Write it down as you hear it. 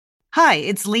Hi,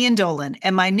 it's Lian Dolan,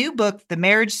 and my new book, The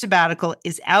Marriage Sabbatical,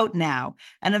 is out now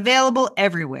and available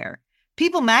everywhere.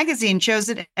 People magazine chose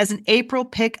it as an April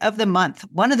pick of the month,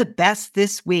 one of the best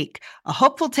this week. A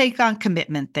hopeful take on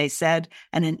commitment, they said,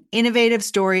 and an innovative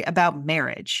story about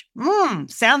marriage.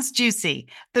 Sounds juicy.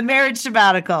 The Marriage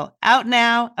Sabbatical, out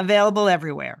now, available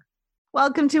everywhere.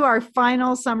 Welcome to our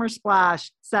final Summer Splash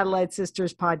Satellite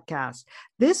Sisters podcast.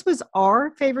 This was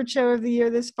our favorite show of the year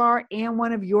this far and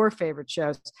one of your favorite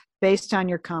shows based on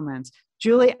your comments.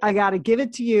 Julie, I got to give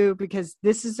it to you because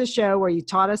this is a show where you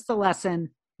taught us the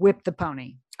lesson, whip the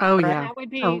pony. Oh, right? Yeah. That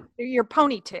would be your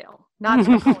ponytail, not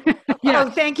the pony. Yeah. Oh,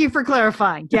 thank you for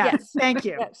clarifying. Yes. Thank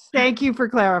you. Yes. Thank you for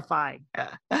clarifying.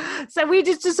 So we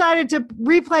just decided to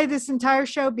replay this entire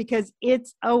show because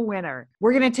it's a winner.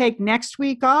 We're going to take next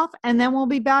week off and then we'll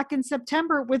be back in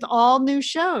September with all new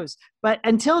shows. But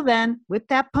until then, whip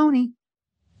that pony.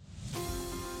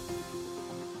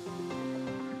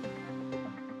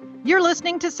 You're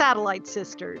listening to Satellite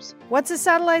Sisters. What's a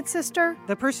satellite sister?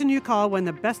 The person you call when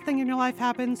the best thing in your life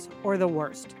happens or the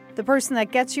worst. The person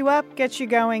that gets you up, gets you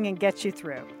going, and gets you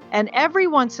through. And every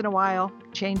once in a while,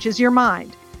 changes your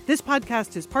mind. This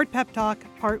podcast is part pep talk,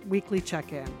 part weekly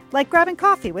check-in. Like grabbing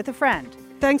coffee with a friend.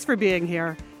 Thanks for being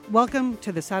here. Welcome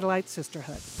to the Satellite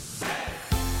Sisterhood.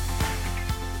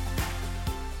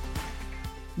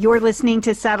 You're listening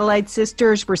to Satellite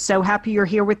Sisters. We're so happy you're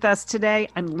here with us today.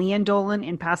 I'm Lian Dolan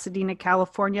in Pasadena,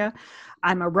 California.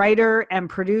 I'm a writer and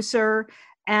producer,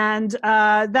 and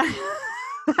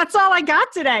that's all I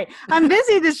got today. I'm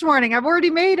busy this morning. I've already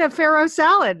made a farro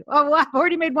salad. Oh, I've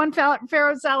already made one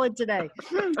farro salad today.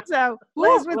 So,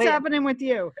 Liz, what's happening with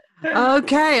you?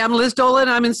 Okay, I'm Liz Dolan.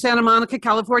 I'm in Santa Monica,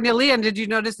 California. Lian, did you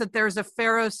notice that there's a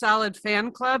farro salad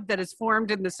fan club that is formed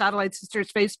in the Satellite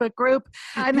Sisters Facebook group?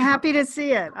 I'm happy to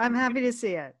see it.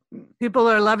 People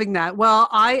are loving that. Well,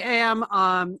 I am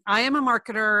a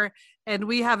marketer, and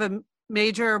we have a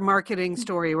major marketing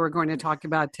story we're going to talk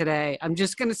about today. I'm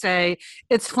just going to say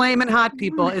it's flaming hot,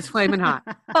 people. It's flaming hot.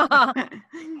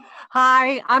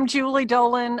 Hi, I'm Julie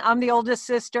Dolan. I'm the oldest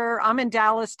sister. I'm in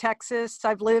Dallas, Texas.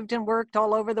 I've lived and worked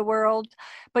all over the world.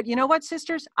 But you know what,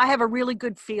 sisters? I have a really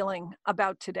good feeling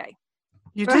about today.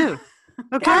 You do?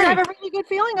 Okay. I have a really good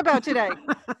feeling about today.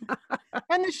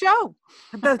 And the show.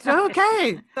 That's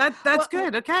okay. That's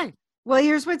good. Okay. Well,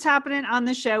 here's what's happening on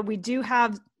the show. We do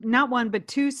have not one, but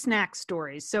two snack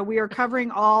stories. So we are covering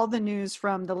all the news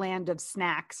from the land of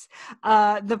snacks.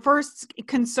 The first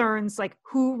concerns like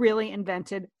who really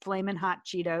invented Flamin' Hot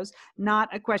Cheetos, not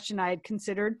a question I had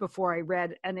considered before I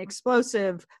read an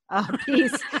explosive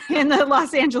piece in the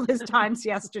Los Angeles Times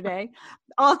yesterday.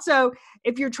 Also,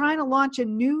 if you're trying to launch a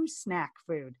new snack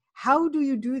food, how do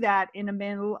you do that in the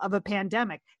middle of a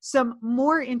pandemic? Some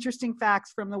more interesting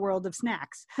facts from the world of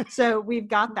snacks. So we've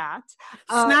got that.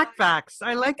 Snack facts.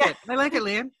 I like it. I like it,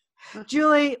 Lian.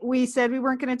 Julie, we said we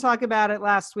weren't going to talk about it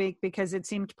last week because it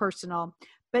seemed personal.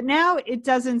 But now it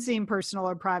doesn't seem personal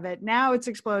or private. Now it's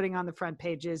exploding on the front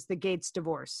pages, the Gates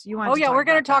divorce. We're going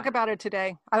to talk about it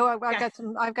today.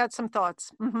 I've got some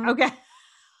thoughts. Mm-hmm.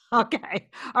 Okay.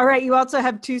 All right. You also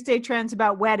have Tuesday trends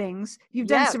about weddings. You've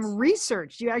done some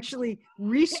research. You actually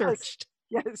researched.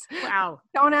 Yes. Wow.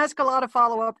 Don't ask a lot of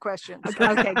follow-up questions.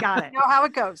 Okay. Got it. You know how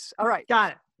it goes. All right.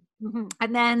 Got it. Mm-hmm.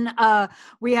 And then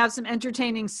we have some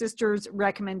entertaining sisters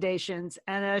recommendations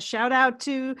and a shout out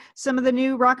to some of the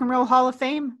new Rock and Roll Hall of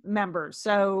Fame members.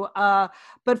 So,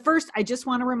 but first, I just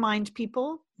want to remind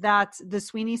people that The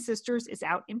Sweeney Sisters is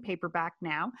out in paperback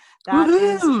now. That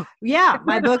is,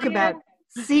 my book about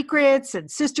secrets and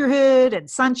sisterhood and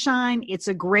sunshine. It's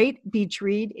a great beach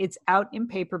read. It's out in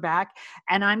paperback.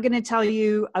 And I'm going to tell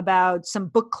you about some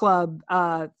book club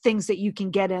things that you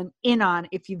can get in on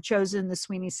if you've chosen the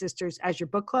Sweeney Sisters as your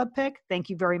book club pick. Thank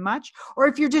you very much. Or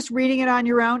if you're just reading it on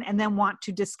your own and then want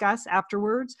to discuss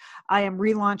afterwards, I am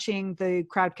relaunching the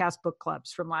Crowdcast book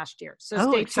clubs from last year.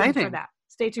 So stay tuned for that.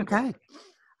 Stay tuned. Okay.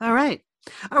 All right.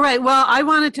 Well, I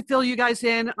wanted to fill you guys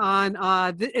in on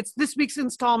it's this week's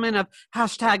installment of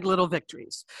 #Little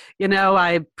Victories.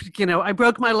 I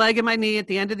broke my leg and my knee at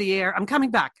the end of the year. I'm coming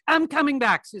back,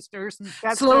 sisters.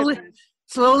 That's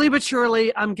Slowly but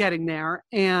surely, I'm getting there.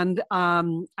 And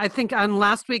I think on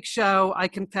last week's show, I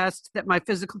confessed that my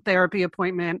physical therapy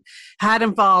appointment had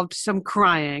involved some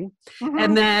crying. Mm-hmm.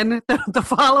 And then the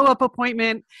follow-up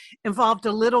appointment involved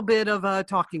a little bit of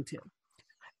talking to.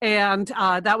 And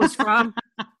that was from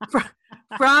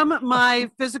my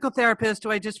physical therapist,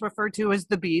 who I just referred to as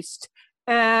the Beast.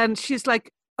 And she's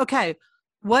like, okay,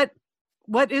 what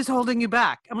is holding you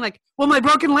back? I'm like, well, my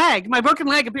broken leg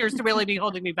appears to really be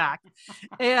holding me back.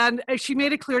 And she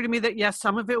made it clear to me that, yes,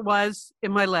 some of it was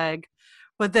in my leg,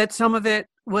 but that some of it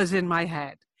was in my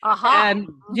head. Aha. And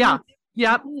yep.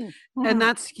 Mhm. And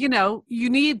that's, you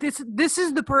need this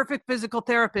is the perfect physical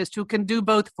therapist who can do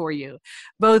both for you,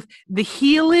 both the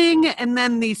healing and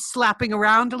then the slapping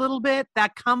around a little bit.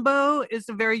 That combo is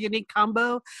a very unique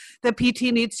combo that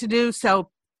PT needs to do.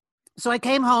 So I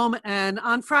came home, and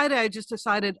on Friday, I just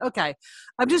decided, okay,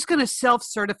 I'm just going to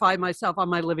self-certify myself on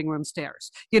my living room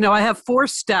stairs. I have 4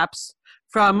 steps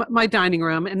from my dining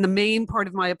room and the main part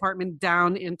of my apartment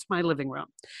down into my living room.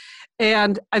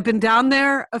 And I've been down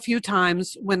there a few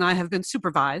times when I have been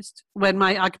supervised, when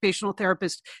my occupational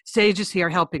therapist, Sage, is here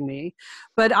helping me.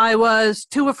 But I was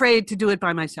too afraid to do it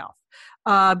by myself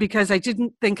because I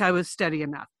didn't think I was steady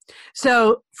enough.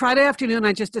 So Friday afternoon,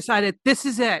 I just decided, this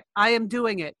is it. I am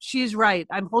doing it. She's right.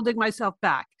 I'm holding myself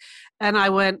back. And I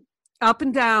went up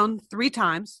and down 3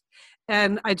 times.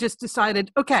 And I just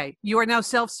decided, okay, you are now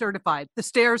self-certified. The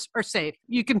stairs are safe.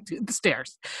 You can do the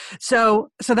stairs.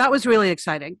 So that was really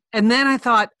exciting. And then I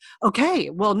thought, okay,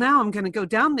 well, now I'm going to go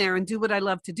down there and do what I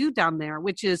love to do down there,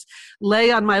 which is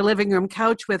lay on my living room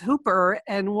couch with Hooper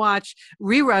and watch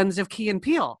reruns of Key and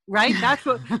Peele, right? That's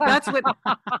what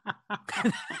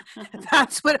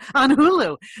on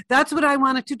Hulu. That's what I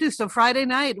wanted to do. So Friday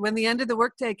night, when the end of the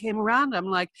workday came around, I'm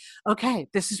like, okay,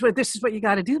 this is what you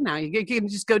got to do now. You can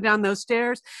just go down those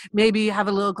stairs, maybe have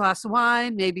a little glass of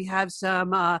wine, maybe have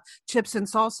some chips and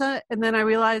salsa. And then I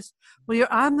realized, well,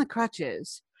 you're on the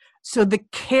crutches. So the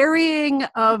carrying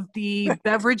of the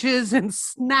beverages and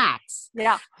snacks,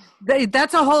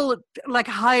 that's a whole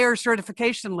higher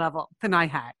certification level than I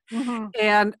had. Mm-hmm.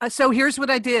 And so here's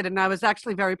what I did. And I was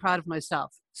actually very proud of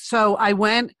myself. So I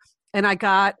went and I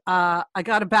got a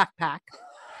backpack.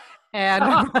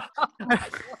 And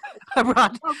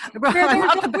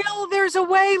there's a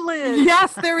way, Liz.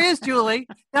 Yes, there is, Julie.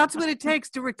 That's what it takes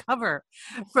to recover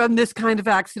from this kind of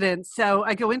accident. So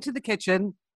I go into the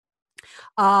kitchen.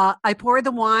 I pour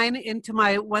the wine into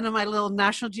one of my little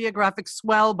National Geographic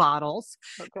Swell bottles,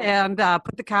 and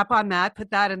put the cap on that, put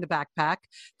that in the backpack,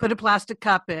 put a plastic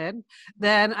cup in.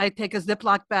 Then I take a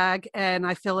Ziploc bag and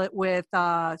I fill it with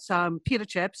some pita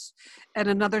chips, and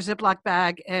another Ziploc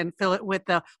bag and fill it with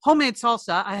the homemade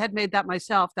salsa. I had made that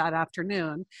myself that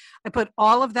afternoon. I put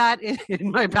all of that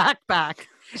in my backpack,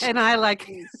 and I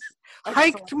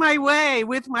hiked my way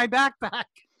with my backpack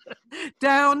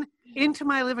down into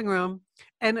my living room,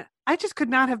 and I just could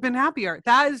not have been happier.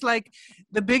 That is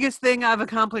the biggest thing I've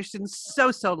accomplished in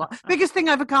so long. Biggest thing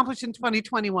I've accomplished in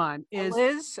 2021 is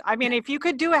Liz. I mean, if you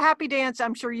could do a happy dance,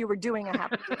 I'm sure you were doing a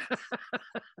happy dance.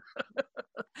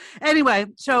 Anyway,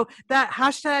 so that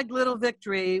 #little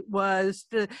victory was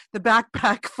the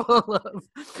backpack full of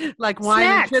wine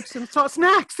and chips and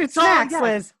snacks. It's snacks, all,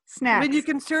 Liz. Snacks. When you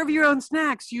can serve your own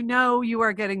snacks, you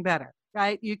are getting better,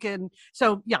 right? You can.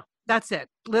 So yeah. That's it.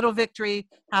 Little victory,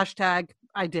 #I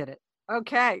did it.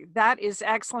 Okay. That is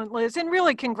excellent, Liz. And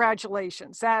really,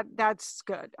 congratulations. That's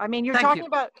good. I mean, you're Thank talking you.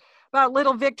 about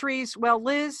little victories. Well,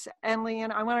 Liz and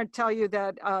Leanne, I want to tell you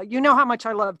that you know how much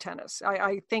I love tennis.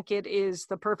 I think it is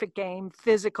the perfect game,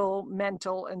 physical,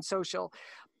 mental, and social.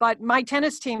 But my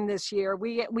tennis team this year,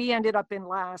 we ended up in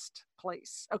last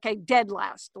place. Okay, dead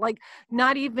last,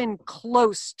 not even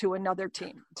close to another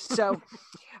team. So,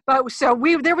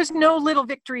 there was no little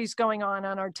victories going on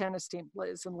our tennis team,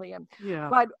 Liz and Liam. Yeah.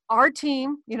 But our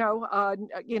team,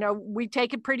 we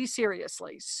take it pretty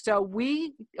seriously. So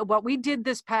what we did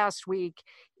this past week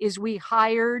is we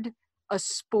hired a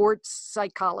sports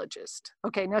psychologist.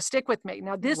 Okay, now stick with me.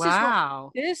 Now this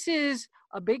is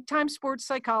a big-time sports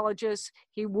psychologist.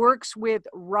 He works with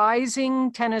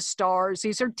rising tennis stars.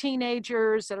 These are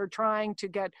teenagers that are trying to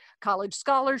get college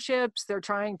scholarships. They're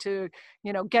trying to,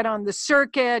 get on the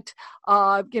circuit.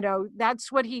 That's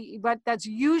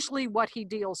usually what he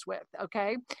deals with.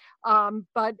 Okay.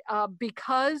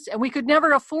 Because we could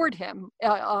never afford him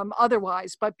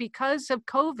otherwise, but because of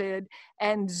COVID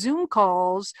and Zoom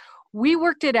calls, we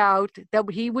worked it out that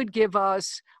he would give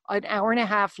us an hour and a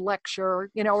half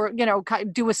lecture,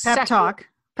 do a pep talk,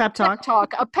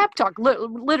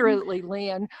 literally,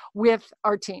 Leanne, with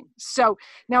our team. So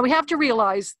now we have to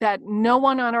realize that no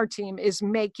one on our team is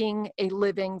making a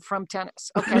living from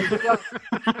tennis. Okay.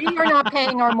 We are not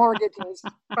paying our mortgages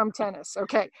from tennis.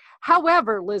 Okay.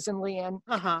 However, Liz and Leanne,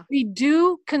 we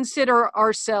do consider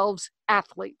ourselves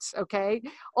athletes, okay,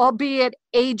 albeit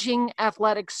aging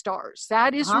athletic stars.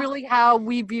 That is really how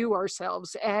we view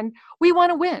ourselves, and we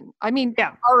want to win. I mean,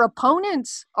 our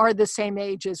opponents are the same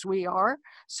age as we are,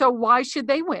 so why should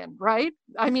they win, right?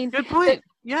 I mean, good point.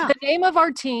 The name of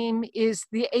our team is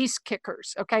the Ace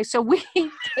Kickers, okay, so we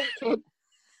take it.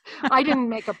 I didn't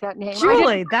make up that name.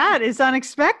 Julie, that is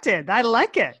unexpected. I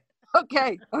like it.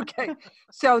 Okay.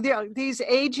 So these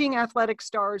aging athletic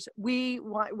stars, we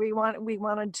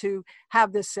wanted to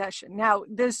have this session. Now,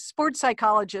 this sports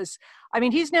psychologist, I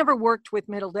mean, he's never worked with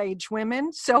middle-aged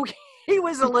women, so he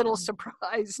was a little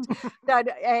surprised that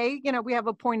we have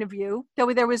a point of view.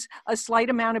 There was a slight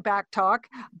amount of back talk,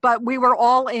 but we were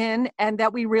all in, and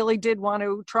that we really did want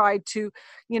to try to,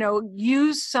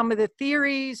 use some of the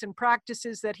theories and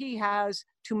practices that he has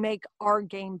to make our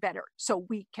game better so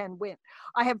we can win.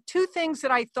 I have two things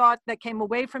that I thought that came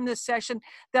away from this session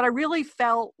that I really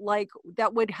felt like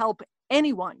that would help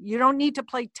anyone. You don't need to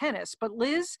play tennis, but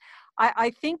Liz,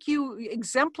 I think you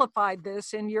exemplified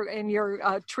this in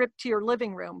your trip to your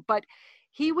living room. But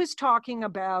he was talking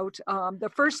about the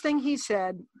first thing he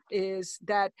said is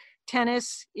that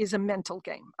tennis is a mental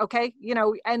game. Okay,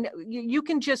 and you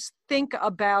can just think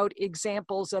about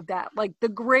examples of that, like the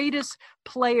greatest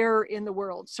player in the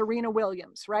world, Serena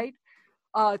Williams, right?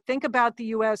 Think about the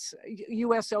U.S.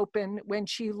 Open when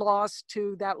she lost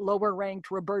to that lower-ranked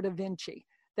Roberta Vinci.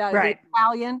 The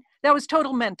Italian, that was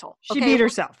total mental. She beat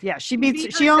herself. Yeah, she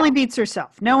only beats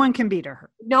herself. No one can beat her.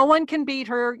 No one can beat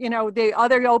her. The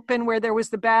other Open where there was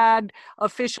the bad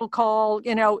official call,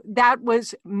 that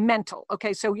was mental.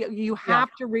 Okay, so you have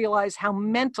to realize how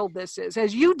mental this is.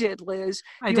 As you did, Liz.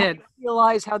 I did. Have to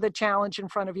realize how the challenge in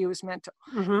front of you is mental.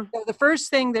 Mm-hmm. So the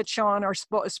first thing that Sean, our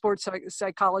sports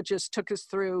psychologist, took us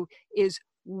through is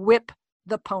whip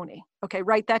the pony. Okay,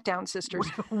 write that down, sisters.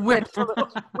 Whip the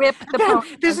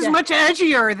pony. This is much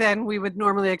edgier than we would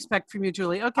normally expect from you,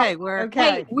 Julie. Okay,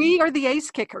 Hey, we are the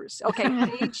ace kickers. Okay,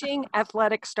 aging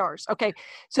athletic stars. Okay,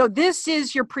 so this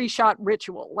is your pre-shot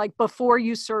ritual, like before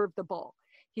you serve the ball.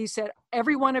 He said,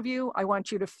 every one of you, I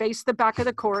want you to face the back of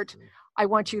the court. I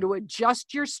want you to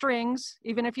adjust your strings,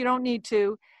 even if you don't need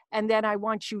to, and then I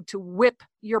want you to whip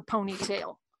your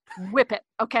ponytail. Whip it,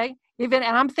 okay? And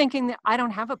I'm thinking that I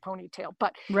don't have a ponytail,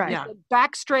 but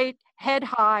back straight, head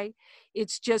high.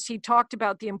 It's just, he talked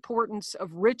about the importance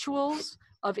of rituals,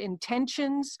 of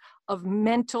intentions, of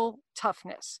mental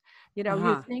toughness.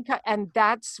 You think, and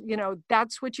that's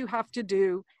what you have to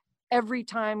do every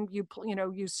time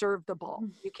you serve the ball.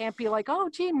 You can't be like, oh,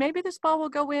 gee, maybe this ball will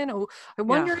go in. Oh, I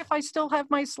wonder if I still have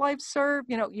my slice serve.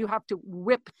 You have to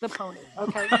whip the pony.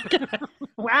 Okay.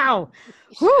 Wow.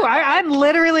 Whew, I'm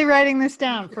literally writing this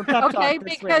down for pep talk. Okay,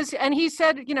 because, and he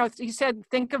said,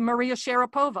 think of Maria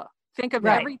Sharapova. Think of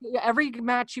every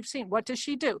match you've seen. What does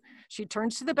she do? She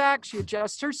turns to the back, she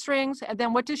adjusts her strings, and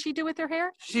then what does she do with her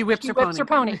hair? She whips her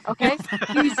pony. Okay.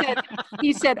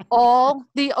 he said all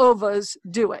the Ovas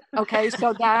do it. Okay.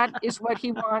 So that is what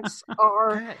he wants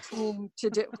our team to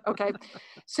do. Okay.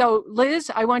 So Liz,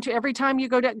 I want you, every time you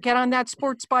go to get on that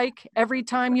sports bike, every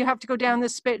time you have to go down the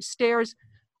stairs,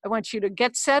 I want you to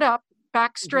get set up,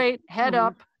 back straight, head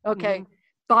up. Okay. Mm-hmm.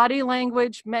 Body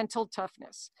language, mental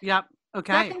toughness. Yep.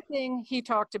 Okay. Second thing he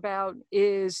talked about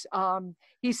is,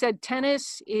 he said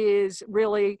tennis is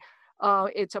really,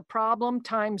 it's a problem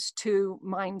times 2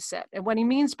 mindset. And what he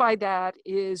means by that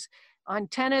is on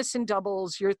tennis and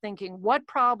doubles, you're thinking, what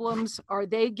problems are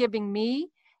they giving me?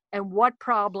 And what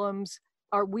problems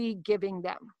are we giving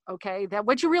them? Okay. That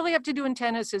what you really have to do in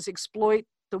tennis is exploit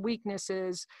the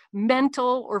weaknesses,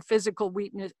 mental or physical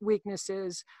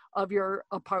weaknesses of your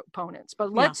opponents.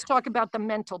 But let's talk about the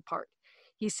mental part.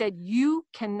 He said, you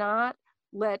cannot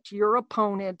let your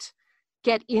opponent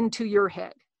get into your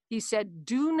head. He said,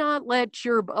 do not let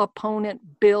your opponent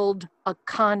build a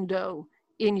condo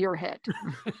in your head.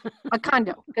 A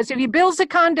condo. Because if he builds a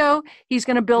condo, he's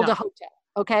going to build a hotel.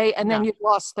 Okay. And then you've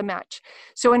lost the match.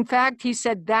 So in fact, he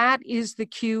said that is the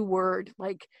cue word.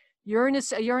 Like you're in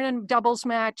a doubles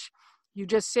match. You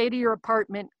just say to your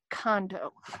apartment,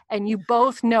 condo, and you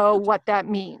both know what that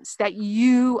means, that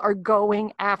you are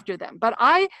going after them. But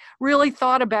I really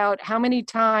thought about how many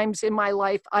times in my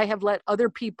life I have let other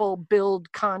people build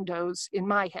condos in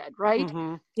my head, right?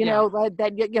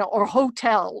 Mm-hmm. Or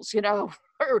hotels,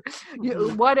 or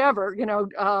whatever,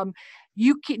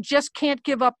 you just can't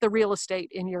give up the real estate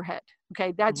in your head.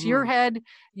 Okay, that's your head.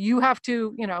 You have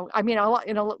to,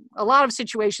 a lot of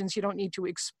situations you don't need to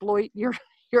exploit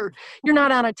you're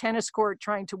not on a tennis court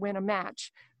trying to win a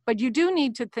match, but you do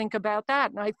need to think about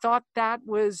that. And I thought that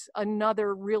was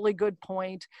another really good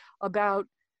point about,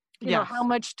 how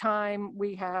much time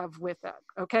we have with that.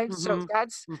 Okay. Mm-hmm. So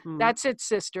that's it,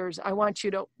 sisters. I want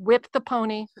you to whip the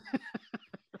pony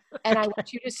and I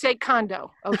want you to say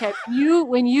condo. Okay.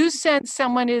 When you sense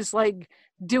someone is like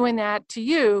doing that to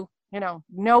you,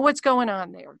 know what's going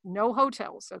on there. No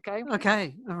hotels. Okay.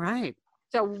 Okay. All right.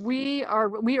 So we are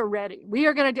ready.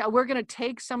 We're gonna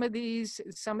take some of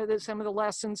the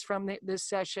lessons from this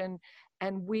session,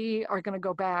 and we are gonna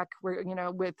go back. We're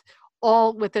with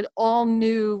all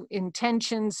new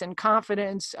intentions and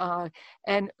confidence,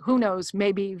 and who knows,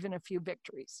 maybe even a few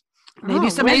victories. Maybe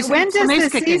some ace, when does some ace the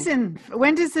kicking. season?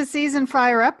 When does the season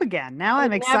fire up again? Now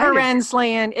I'm excited. Never ends,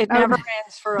 Lian. It never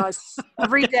ends for us.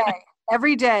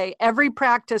 Every day, every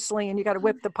practice, Lian, you got to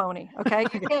whip the pony. Okay,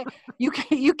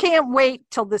 you can't wait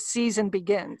till the season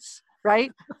begins,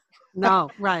 right? No,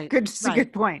 right. That's right. a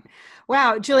good point.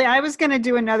 Wow, Julie, I was going to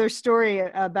do another story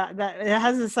about that. It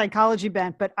has a psychology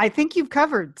bent, but I think you've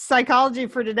covered psychology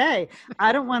for today.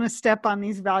 I don't want to step on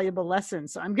these valuable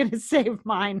lessons, so I'm going to save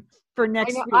mine for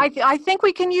next week. I think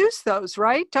we can use those,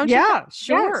 right? Don't you? Yeah, think?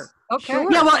 sure. Yes. Okay.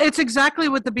 Sure. Yeah, well, it's exactly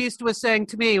what the Beast was saying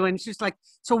to me when she's like,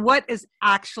 so what is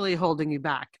actually holding you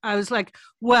back? I was like,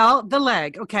 well, the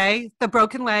leg, okay? The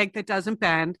broken leg that doesn't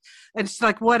bend. And she's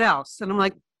like, what else? And I'm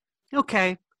like,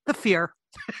 okay, the fear.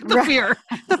 the fear.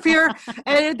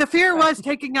 And the fear was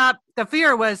taking up, the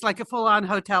fear was like a full-on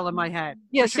hotel in my head.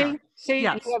 Yeah, Sure. see,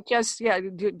 Yes. you have just,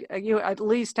 you at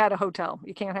least had a hotel.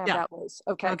 You can't have that, Liz.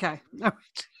 Okay. Okay.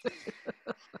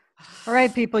 All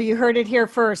right, people, you heard it here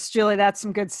first. Julie, that's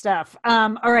some good stuff.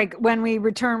 All right, when we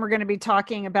return, we're going to be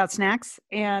talking about snacks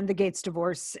and the Gates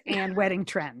divorce and wedding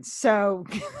trends. So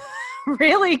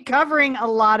really covering a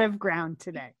lot of ground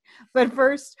today. But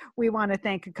first, we want to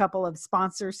thank a couple of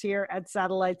sponsors here at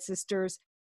Satellite Sisters.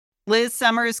 Liz,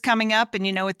 summer is coming up, and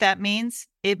you know what that means?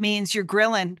 It means you're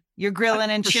grilling. You're grilling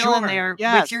and For chilling sure. there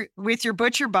Yes. with your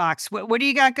butcher box. What do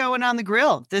you got going on the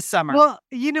grill this summer? Well,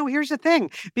 here's the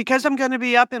thing. Because I'm going to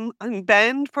be up in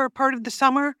Bend for part of the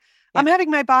summer, I'm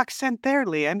having my box sent there,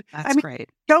 Lian. That's great.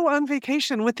 Go on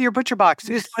vacation with your butcher box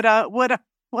is what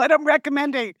I'm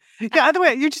recommending. Yeah, other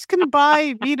way, you're just going to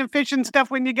buy meat and fish and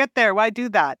stuff when you get there. Why do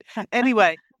that?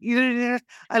 Anyway,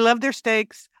 I love their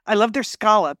steaks. I love their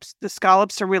scallops. The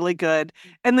scallops are really good.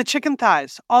 And the chicken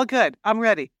thighs, all good. I'm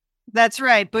ready. That's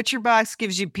right. Butcher Box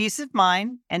gives you peace of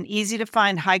mind and easy to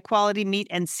find high quality meat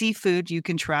and seafood you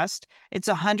can trust. It's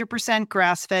 100%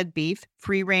 grass fed beef,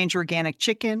 free range organic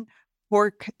chicken,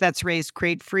 pork that's raised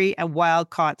crate free, and wild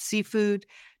caught seafood.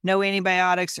 No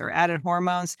antibiotics or added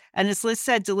hormones. And as Liz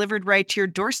said, delivered right to your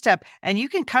doorstep. And you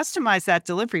can customize that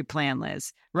delivery plan,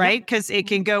 Liz, right? Because it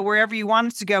can go wherever you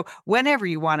want it to go, whenever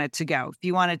you want it to go. If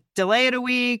you want to delay it a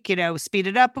week, speed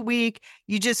it up a week,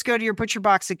 you just go to your Butcher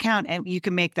Box account and you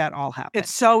can make that all happen.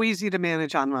 It's so easy to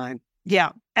manage online.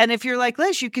 Yeah. And if you're like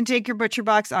Liz, you can take your Butcher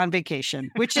Box on vacation,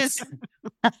 which is...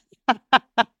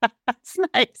 That's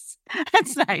nice.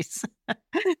 That's nice.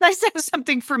 Nice to have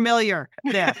something familiar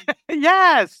there.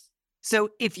 Yes.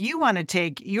 So if you want to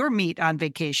take your meat on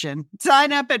vacation,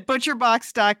 sign up at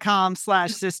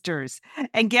butcherbox.com/sisters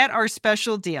and get our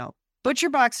special deal.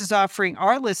 ButcherBox is offering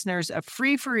our listeners a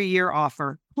free for a year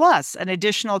offer plus an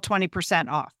additional 20%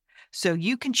 off. So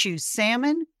you can choose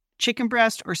salmon, chicken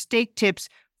breast, or steak tips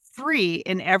free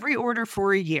in every order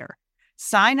for a year.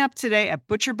 Sign up today at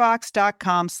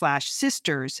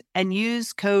butcherbox.com/sisters and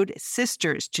use code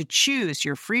SISTERS to choose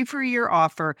your free for a year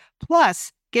offer,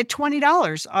 plus get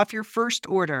 $20 off your first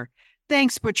order.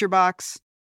 Thanks, ButcherBox.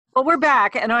 Well, we're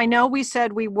back, and I know we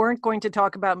said we weren't going to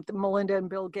talk about Melinda and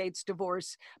Bill Gates'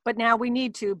 divorce, but now we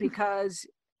need to because,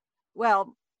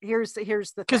 well, here's the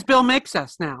Because Bill makes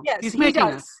us now. Yes, He's he making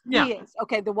does. us. Yeah. He is.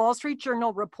 Okay, the Wall Street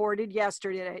Journal reported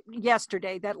yesterday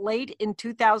that late in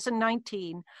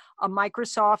 2019, a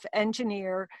Microsoft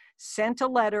engineer sent a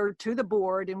letter to the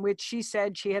board in which she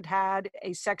said she had had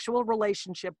a sexual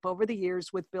relationship over the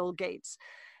years with Bill Gates.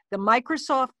 The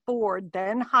Microsoft board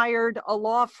then hired a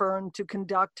law firm to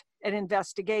conduct an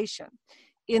investigation.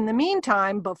 In the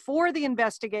meantime, before the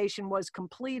investigation was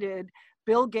completed,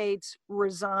 Bill Gates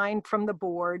resigned from the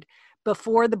board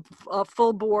before the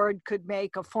full board could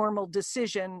make a formal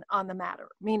decision on the matter,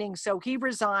 meaning so he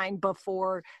resigned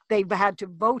before they had to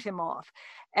vote him off.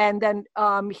 And then,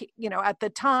 at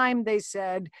the time they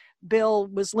said Bill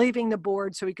was leaving the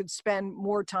board so he could spend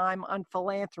more time on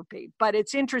philanthropy. But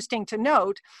it's interesting to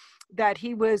note that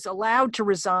he was allowed to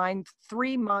resign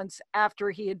 3 months after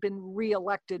he had been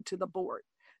reelected to the board.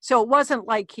 So it wasn't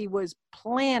like he was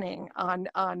planning on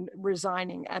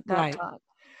resigning at that time.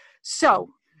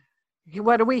 So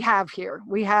what do we have here?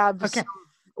 We have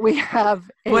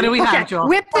What do we have, Joel?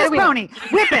 Whip this pony.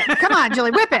 Whip it. Come on,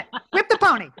 Julie. Whip it. Whip the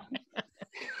pony.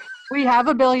 We have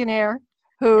a billionaire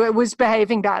who was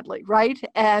behaving badly, right?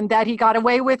 And that he got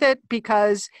away with it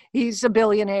because he's a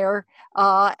billionaire,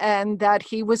 and that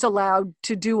he was allowed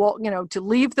to do all, to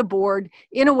leave the board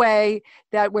in a way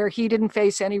that where he didn't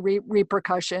face any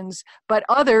repercussions. But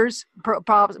others,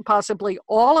 possibly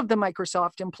all of the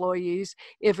Microsoft employees,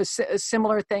 if a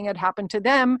similar thing had happened to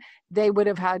them, they would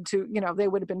have had to, they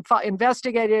would have been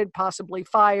investigated, possibly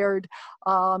fired,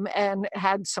 and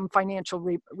had some financial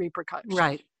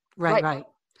repercussions. Right.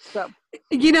 So,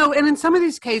 and in some of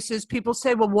these cases, people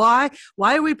say, well, why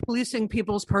are we policing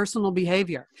people's personal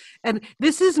behavior? And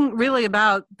this isn't really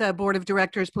about the board of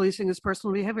directors policing his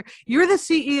personal behavior. You're the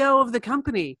CEO of the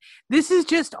company. This is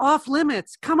just off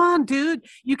limits. Come on, dude.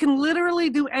 You can literally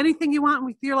do anything you want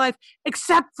with your life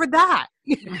except for that.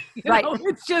 Right.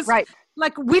 It's just right.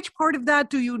 Like, which part of that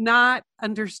do you not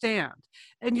understand?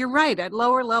 And you're right, at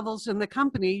lower levels in the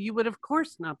company, you would of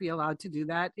course not be allowed to do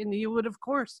that. And you would of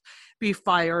course be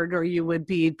fired, or you would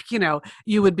be,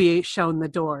 you would be shown the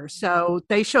door. So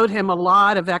they showed him a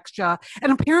lot of extra.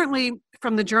 And apparently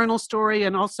from the Journal story,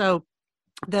 and also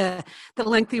the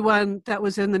lengthy one that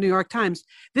was in the New York Times,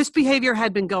 this behavior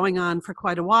had been going on for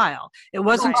quite a while. It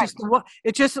wasn't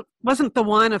it just wasn't the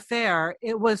one affair.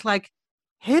 It was like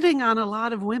hitting on a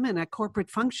lot of women at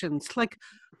corporate functions. Like,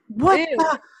 what?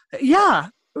 Yeah.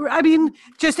 I mean,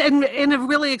 just in a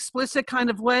really explicit kind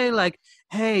of way, like,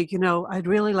 hey, I'd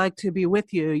really like to be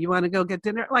with you. You want to go get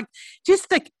dinner? Like,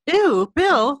 just like, ew,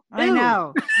 Bill. Ew. I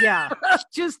know. Yeah.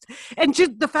 just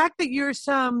the fact that you're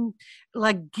some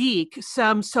like geek,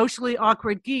 some socially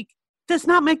awkward geek, does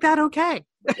not make that okay.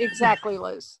 Exactly,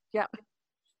 Liz. Yeah.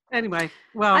 Anyway,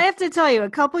 well, I have to tell you, a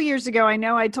couple years ago, I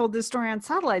know I told this story on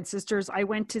Satellite Sisters. I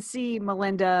went to see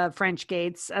Melinda French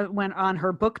Gates, went on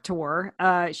her book tour.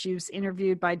 She was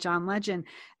interviewed by John Legend.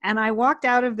 And I walked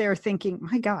out of there thinking,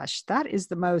 my gosh, that is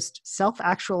the most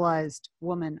self-actualized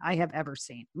woman I have ever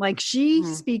seen. Like, she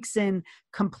speaks in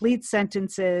complete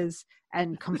sentences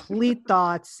and complete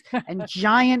thoughts and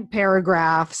giant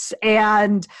paragraphs,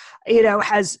 and,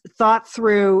 has thought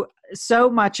through so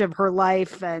much of her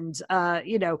life. And,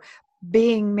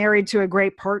 being married to a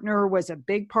great partner was a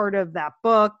big part of that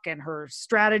book, and her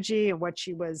strategy and what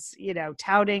she was,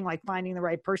 touting, like finding the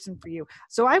right person for you.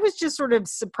 So I was just sort of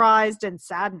surprised and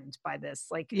saddened by this.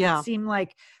 Like, it seemed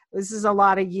like this is a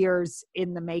lot of years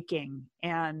in the making,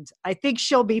 and I think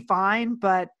she'll be fine,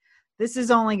 but this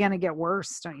is only going to get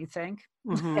worse, don't you think?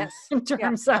 Mm-hmm. Yes. In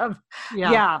terms of,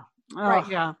 Right.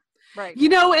 Yeah. Right.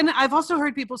 And I've also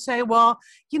heard people say, well,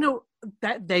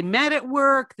 that they met at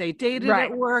work, they dated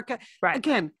at work. Right.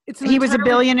 Again, he was a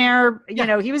billionaire,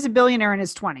 he was a billionaire in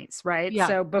his 20s, right? Yeah.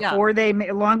 So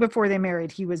long before they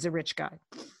married, he was a rich guy.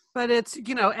 But it's,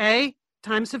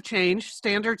 times have changed.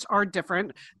 Standards are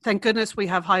different. Thank goodness we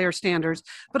have higher standards.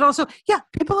 But also,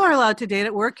 people are allowed to date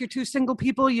at work. You're two single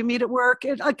people, you meet at work.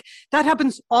 That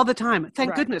happens all the time.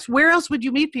 Thank goodness. Where else would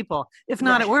you meet people if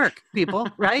not at work, people,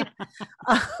 right?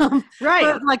 Right.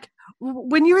 But like,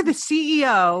 when you're the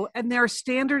CEO and there are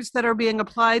standards that are being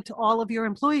applied to all of your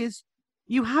employees,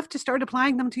 you have to start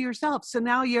applying them to yourself. So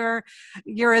now you're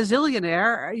a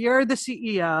zillionaire, you're the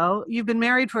CEO, you've been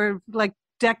married for like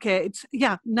decades.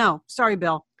 Yeah, no, sorry,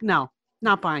 Bill. No,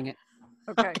 not buying it.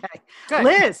 Okay. Good.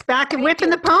 Liz, back and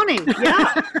whipping the pony.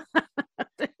 Yeah.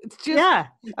 It's just,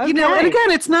 and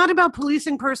again, it's not about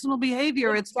policing personal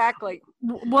behavior. Exactly.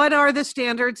 It's what are the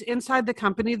standards inside the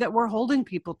company that we're holding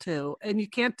people to? And you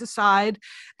can't decide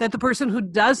that the person who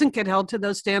doesn't get held to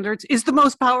those standards is the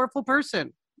most powerful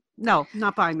person. No,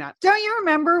 not buying that. Don't you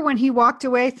remember when he walked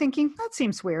away thinking, that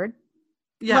seems weird?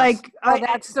 Yes. Like,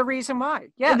 that's the reason why.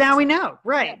 Yeah. Now we know,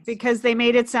 right? Yes. Because they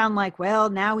made it sound like, well,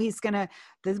 now he's gonna,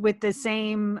 with the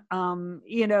same,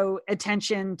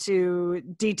 attention to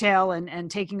detail and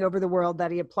taking over the world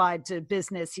that he applied to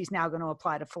business, he's now going to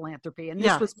apply to philanthropy, and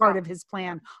this was part of his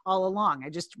plan all along. I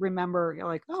just remember,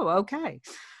 like, oh, okay.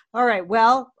 All right.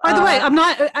 Well, by the way,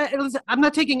 I'm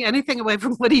not taking anything away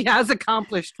from what he has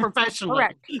accomplished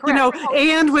professionally. Correct.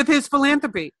 And with his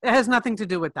philanthropy, it has nothing to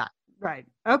do with that. Right.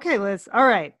 Okay, Liz. All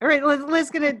right.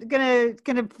 Liz,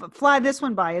 gonna fly this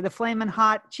one by you, the Flamin'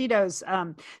 Hot Cheetos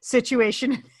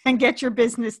situation, and get your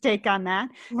business take on that.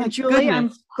 And Julie,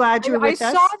 I'm glad you're with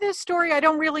us. I saw this story. I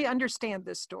don't really understand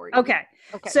this story. Okay.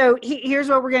 So here's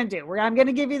what we're gonna do. I'm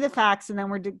gonna give you the facts, and then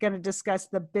we're gonna discuss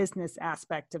the business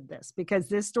aspect of this, because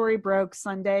this story broke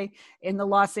Sunday in the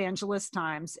Los Angeles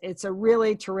Times. It's a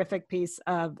really terrific piece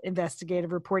of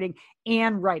investigative reporting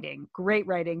and writing. Great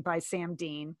writing by Sam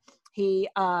Dean. He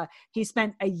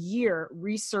spent a year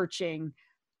researching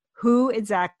who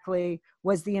exactly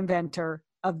was the inventor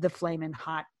of the Flamin'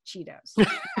 Hot Cheetos. Now,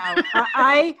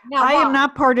 I Now, am why?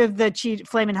 not part of the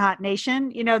Flamin' Hot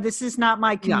Nation. This is not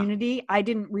my Yeah. community. I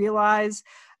didn't realize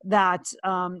that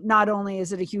not only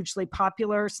is it a hugely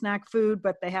popular snack food,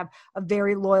 but they have a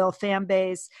very loyal fan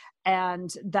base,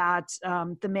 and that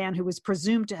the man who was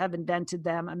presumed to have invented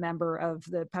them, a member of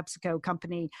the PepsiCo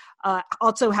company,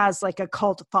 also has like a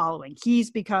cult following.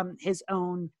 He's become his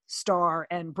own star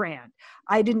and brand.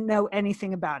 I didn't know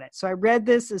anything about it. So I read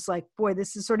this as like, boy,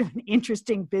 this is sort of an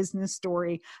interesting business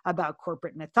story about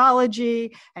corporate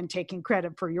mythology and taking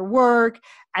credit for your work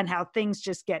and how things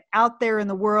just get out there in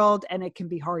the world and it can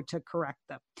be hard to correct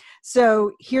them.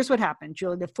 So here's what happened,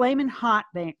 Julie. The Flamin' Hot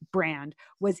brand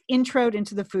was introed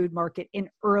into the food market in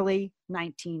early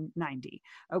 1990.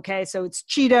 Okay, so it's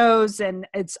Cheetos and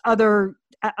it's other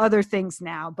things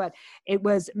now, but it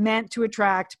was meant to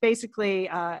attract basically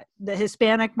the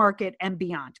Hispanic market and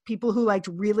beyond. People who liked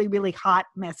really, really hot,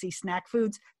 messy snack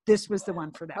foods. This was the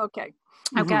one for them. Okay.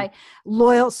 Okay.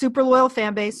 Super loyal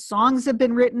fan base. Songs have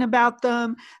been written about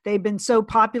them. They've been so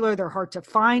popular. They're hard to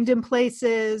find in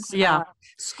places. Yeah.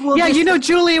 School. Yeah, district-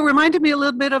 Julie, it reminded me a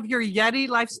little bit of your Yeti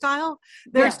lifestyle.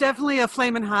 There's Yeah. definitely a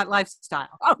Flamin' Hot lifestyle.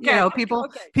 Okay.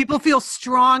 People feel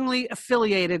strongly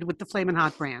affiliated with the Flamin'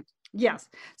 Hot brand. Yes.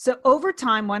 So over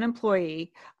time, one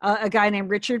employee, a guy named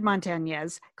Richard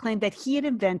Montañez, claimed that he had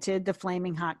invented the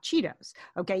Flaming Hot Cheetos.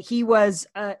 Okay.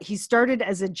 He started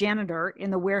as a janitor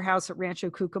in the warehouse at Rancho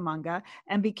Cucamonga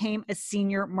and became a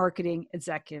senior marketing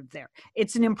executive there.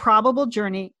 It's an improbable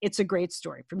journey. It's a great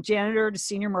story. From janitor to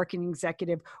senior marketing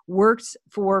executive, worked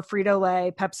for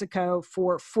Frito-Lay, PepsiCo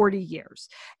for 40 years.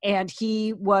 And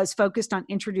he was focused on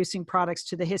introducing products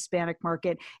to the Hispanic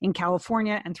market in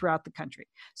California and throughout the country.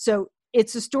 So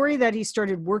it's a story that he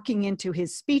started working into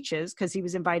his speeches because he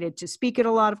was invited to speak at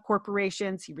a lot of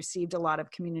corporations. He received a lot of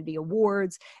community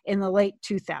awards in the late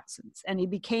 2000s, and he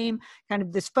became kind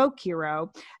of this folk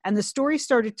hero. And the story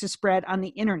started to spread on the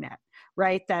internet,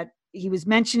 right? That he was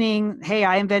mentioning, hey,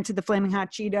 I invented the Flaming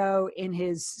Hot Cheeto in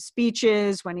his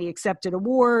speeches when he accepted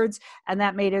awards, and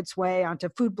that made its way onto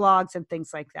food blogs and things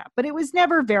like that. But it was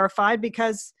never verified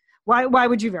because why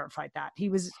would you verify that? He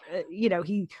was,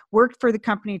 he worked for the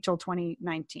company till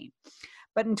 2019.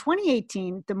 But in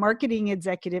 2018, the marketing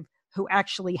executive who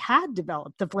actually had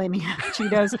developed the Flaming Hot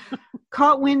Cheetos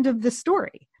caught wind of the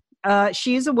story.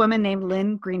 She is a woman named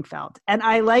Lynn Greenfeld. And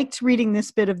I liked reading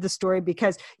this bit of the story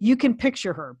because you can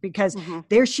picture her because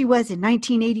there she was in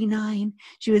 1989.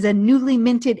 She was a newly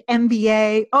minted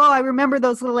MBA. Oh, I remember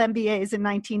those little MBAs in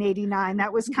 1989.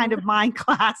 That was kind of my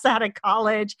class out of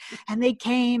college. And they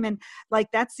came and like,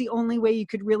 that's the only way you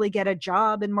could really get a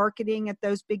job in marketing at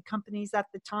those big companies at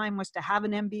the time was to have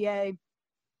an MBA.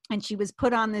 And she was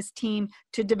put on this team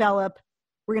to develop,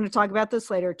 we're going to talk about this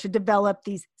later, to develop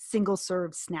these single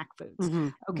serve snack foods.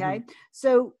 Okay.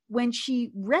 So when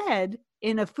she read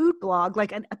in a food blog,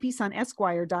 like a piece on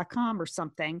Esquire.com or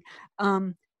something,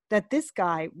 that this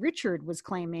guy, Richard, was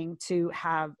claiming to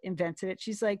have invented it,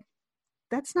 she's like,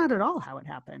 that's not at all how it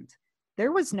happened.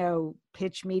 There was no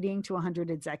pitch meeting to 100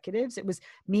 executives. It was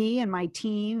me and my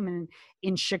team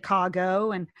in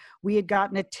Chicago. And we had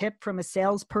gotten a tip from a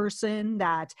salesperson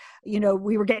that,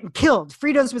 we were getting killed.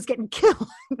 Fritos was getting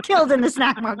killed in the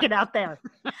snack market out there.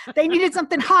 They needed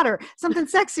something hotter, something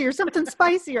sexier, something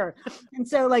spicier. And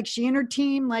so like she and her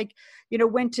team,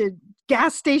 went to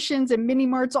gas stations and mini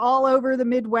marts all over the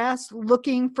Midwest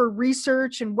looking for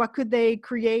research and what could they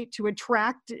create to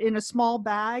attract in a small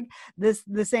bag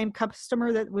the same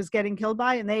customer that was getting killed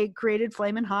by, and they created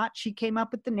Flamin' Hot. She came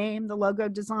up with the name, the logo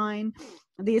design,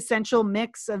 the essential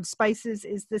mix of spices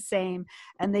is the same,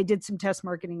 and they did some test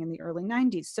marketing in the early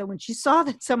 90s. So when she saw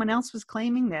that someone else was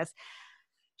claiming this,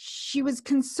 she was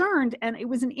concerned, and it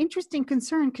was an interesting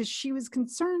concern because she was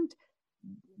concerned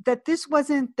that this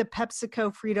wasn't the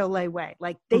PepsiCo Frito-Lay way.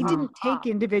 Like they didn't take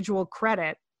individual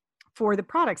credit for the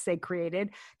products they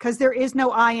created because there is no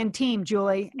I in team,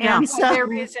 Julie. Yeah. And so,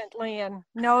 There isn't, Lynn.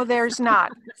 No, there's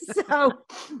not.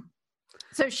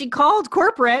 So she called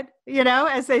corporate,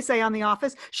 as they say on The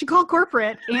Office, she called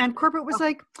corporate and corporate was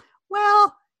like,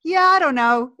 well, yeah, I don't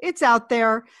know. It's out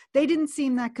there. They didn't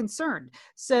seem that concerned.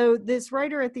 So this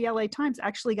writer at the LA Times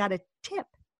actually got a tip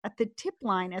at the tip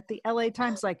line at the LA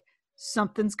Times, like,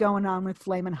 something's going on with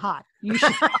Flamin' Hot. You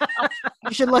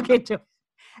should look into it.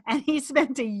 And he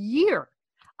spent a year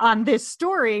on this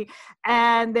story.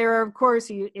 And there are, of course,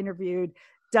 he interviewed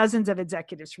dozens of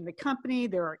executives from the company.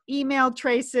 There are email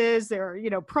traces. There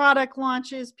are, product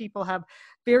launches. People have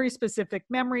very specific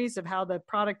memories of how the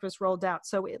product was rolled out.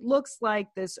 So it looks like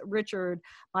this Richard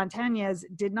Montañez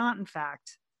did not, in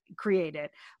fact, create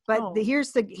it. But Oh.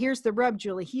 here's the rub,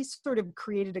 Julie. He's sort of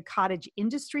created a cottage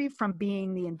industry from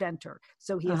being the inventor.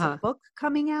 So he has a book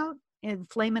coming out, and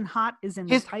Flamin' Hot is in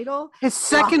the title. His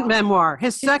second memoir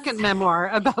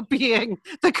about being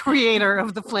the creator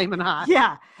of the Flamin' Hot.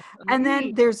 Yeah. And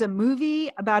then there's a movie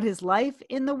about his life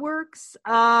in the works,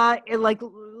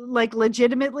 like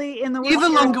legitimately in the works. Eva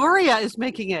Longoria is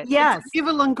making it. Yes. It's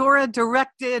Eva Longoria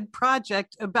directed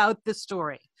project about this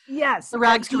story. Yes. The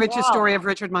rags to riches story of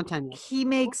Richard Montaigne. He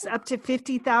makes up to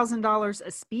 $50,000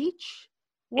 a speech.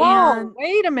 Whoa, And-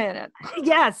 wait a minute.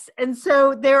 Yes. And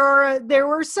so there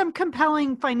were some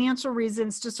compelling financial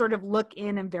reasons to sort of look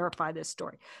in and verify this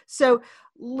story. So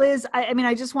Liz, I mean,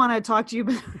 I just want to talk to you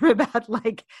about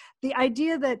like the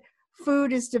idea that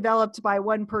food is developed by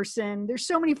one person. There's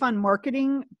so many fun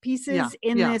marketing pieces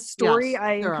in this story. Yes,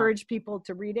 I encourage people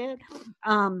to read it.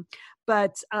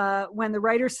 But when the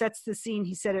writer sets the scene,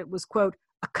 he said it was, quote,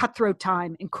 a cutthroat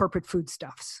time in corporate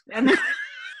foodstuffs. And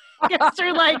gets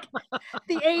through like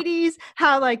the 80s,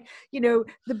 how like, you know,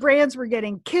 the brands were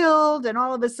getting killed and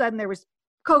all of a sudden there was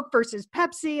Coke versus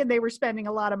Pepsi and they were spending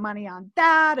a lot of money on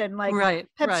that. And like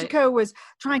PepsiCo was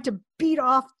trying to beat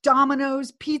off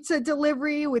Domino's pizza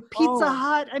delivery with Pizza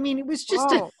Hut. I mean, it was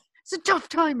just it's a tough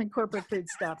time in corporate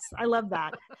foodstuffs. I love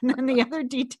that. And then the other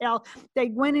detail, they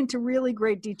went into really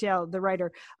great detail, the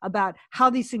writer, about how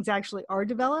these things actually are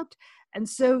developed. And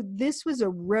so this was a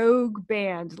rogue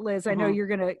band, Liz. I know you're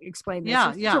going to explain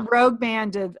this. It's a rogue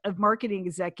band of marketing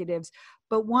executives,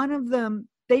 but one of them,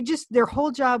 their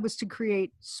whole job was to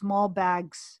create small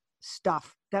bags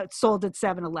stuff that sold at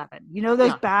 7-Eleven. You know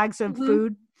those bags of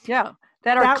food? Yeah.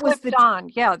 That are clipped on.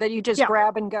 Yeah. That you just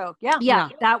grab and go. Yeah.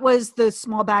 That was the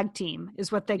small bag team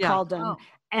is what they called them. Oh.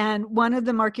 And one of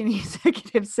the marketing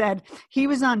executives said he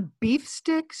was on beef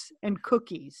sticks and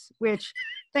cookies, which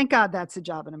thank God that's a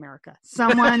job in America.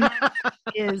 Someone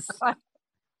is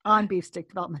on beef stick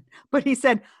development. But he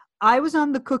said, I was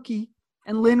on the cookie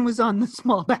and Lynn was on the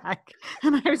small bag.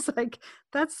 And I was like,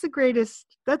 that's the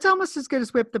greatest. That's almost as good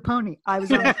as Whip the Pony. I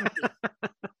was on the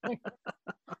cookie.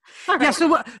 Right. Yeah. So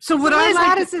what Liz,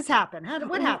 how does this happen?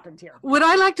 What happened here? What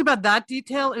I liked about that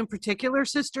detail in particular,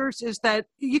 sisters, is that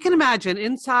you can imagine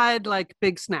inside like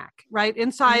Big Snack, right?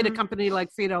 Inside a company like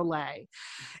Frito-Lay,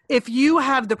 if you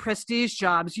have the prestige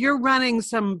jobs, you're running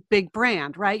some big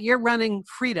brand, right? You're running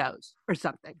Fritos or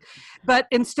something. But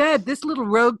instead, this little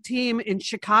rogue team in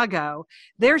Chicago,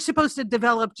 they're supposed to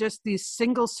develop just these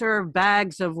single serve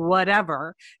bags of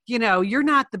whatever. You know, you're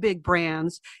not the big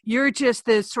brands. You're just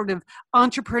this sort of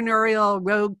entrepreneurial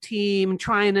rogue team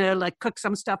trying to like cook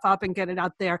some stuff up and get it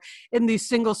out there in these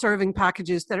single serving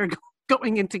packages that are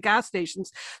going into gas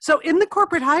stations. So in the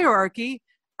corporate hierarchy,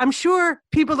 I'm sure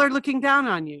people are looking down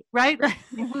on you, right?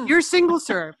 You're single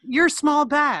serve, you're small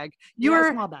bag,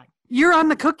 you're small bag. You're on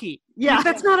the cookie. Yeah.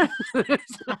 That's not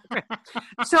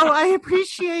So I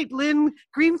appreciate Lynn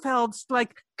Greenfeld's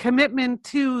like commitment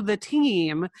to the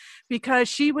team because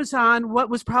she was on what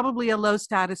was probably a low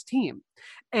status team.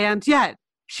 And yet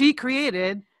she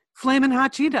created Flamin'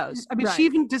 Hot Cheetos. I mean, she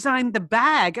even designed the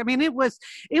bag. I mean, it was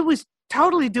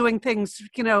totally doing things,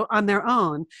 you know, on their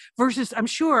own versus I'm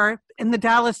sure in the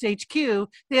Dallas HQ,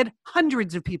 they had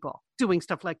hundreds of people doing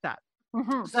stuff like that.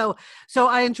 So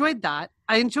I enjoyed that.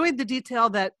 I enjoyed the detail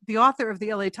that the author of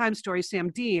the LA Times story, Sam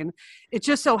Dean, it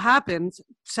just so happens,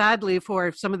 sadly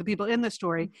for some of the people in the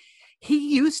story,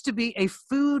 he used to be a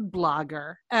food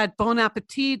blogger at Bon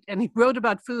Appetit, and he wrote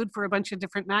about food for a bunch of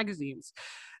different magazines.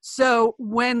 So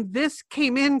when this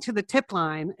came into the tip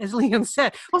line, as Leon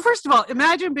said, well, first of all,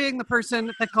 imagine being the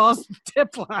person that calls the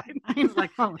tip line. He's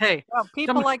like, hey. Well,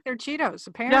 people like their Cheetos,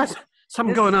 apparently. Yes.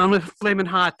 Something going on with Flamin'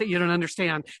 Hot that you don't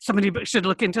understand. Somebody should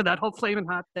look into that whole Flamin'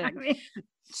 Hot thing. I mean,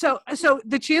 so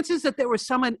the chances that there was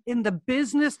someone in the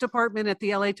business department at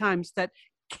the LA Times that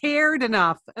cared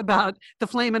enough about the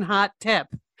Flamin' Hot tip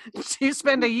to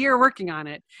spend a year working on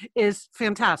it is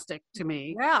fantastic to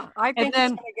me. Yeah, I think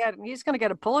he's going to get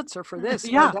a Pulitzer for this.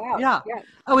 Yeah, no doubt. Yeah.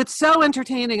 Oh, it's so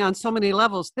entertaining on so many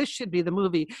levels. This should be the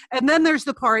movie. And then there's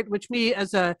the part which me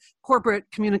as a corporate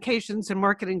communications and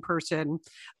marketing person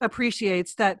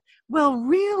appreciates that, well,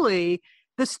 really,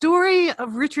 the story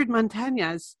of Richard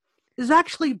Montañez is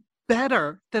actually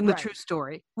better than the true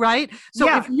story, right?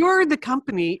 So if you're the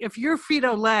company, if you're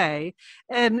Frito-Lay,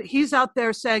 and he's out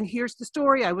there saying, here's the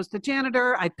story, I was the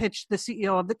janitor, I pitched the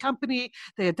CEO of the company,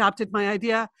 they adopted my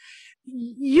idea,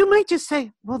 you might just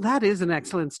say, well, that is an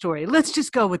excellent story. Let's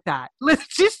just go with that. Let's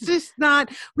just not,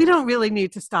 we don't really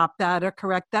need to stop that or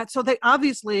correct that. So they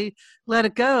obviously let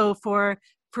it go for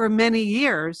for many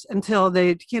years until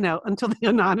until the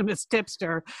anonymous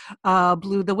tipster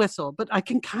blew the whistle. But I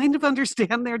can kind of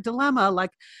understand their dilemma.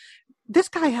 Like, this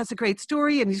guy has a great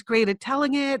story and he's great at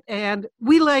telling it, and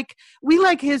we like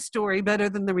his story better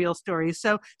than the real story.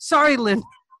 So sorry, Lynn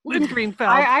Greenfeld.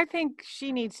 I think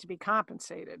she needs to be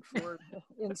compensated for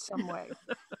in some way.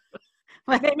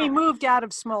 Maybe moved out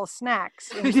of small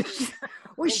snacks.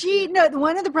 Well,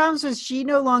 one of the problems was she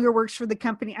no longer works for the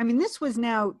company. I mean, this was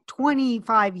now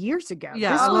 25 years ago.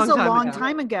 Yeah, this was a long ago.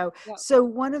 time ago. Yeah. So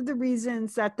one of the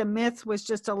reasons that the myth was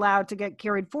just allowed to get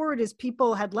carried forward is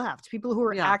people had left. People who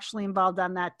were actually involved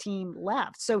on that team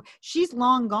left. So she's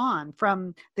long gone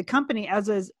from the company, as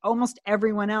is almost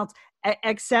everyone else,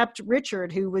 except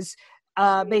Richard, who was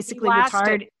basically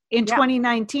retired in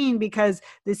 2019 because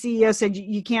the CEO said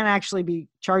you can't actually be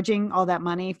charging all that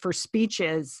money for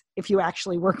speeches if you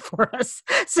actually work for us.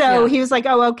 So he was like,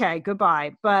 oh, okay,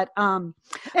 goodbye. But and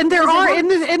there are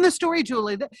in the story,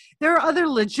 Julie, there are other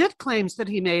legit claims that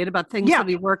he made about things that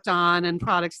he worked on and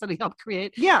products that he helped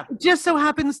create. Yeah. It just so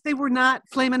happens they were not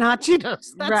Flamin' Hot Cheetos.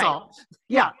 That's all.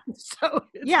 Yeah. So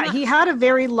he had a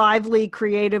very lively,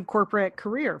 creative corporate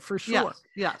career for sure.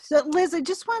 Yes. So Liz, I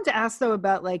just wanted to ask though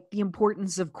about like the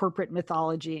importance of corporate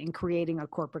mythology in creating a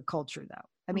corporate culture though.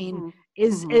 I mean,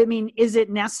 is it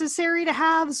necessary to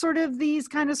have sort of these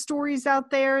kind of stories out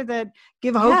there that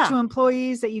give hope to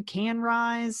employees that you can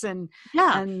rise and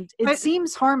it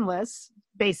seems harmless,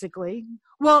 basically.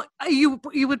 Well, you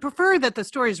would prefer that the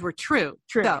stories were true.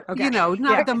 Though, okay.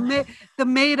 Not the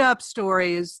made up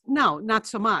stories. No, not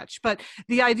so much. But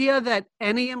the idea that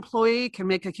any employee can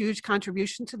make a huge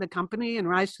contribution to the company and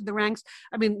rise to the ranks.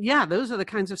 I mean, those are the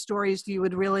kinds of stories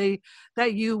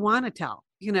that you want to tell.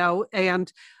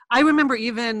 And I remember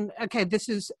this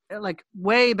is like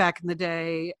way back in the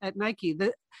day at Nike,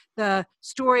 the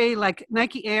story, like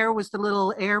Nike Air was the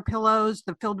little air pillows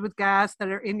that filled with gas that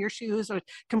are in your shoes or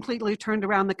completely turned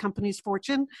around the company's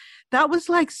fortune. That was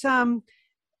like some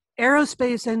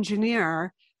aerospace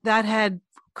engineer that had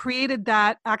created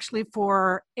that actually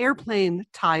for airplane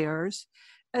tires,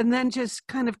 and then just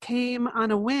kind of came on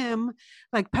a whim,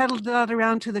 like peddled that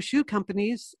around to the shoe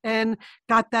companies and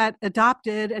got that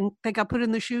adopted, and they got put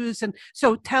in the shoes. And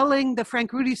so telling the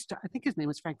Frank Rudy story, I think his name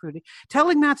was Frank Rudy,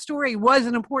 telling that story was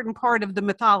an important part of the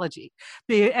mythology,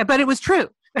 but it was true.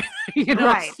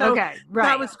 Right. So okay. Right.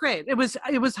 That was great. It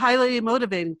was highly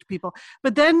motivating to people.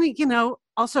 But then,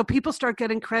 also people start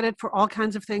getting credit for all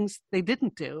kinds of things they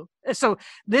didn't do. So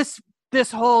this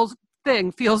whole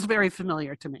thing feels very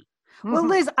familiar to me. Well,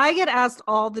 Liz, I get asked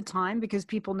all the time because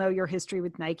people know your history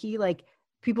with Nike. Like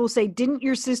people say, didn't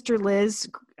your sister Liz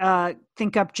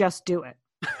think up Just Do It?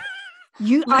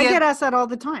 I get asked that all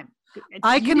the time.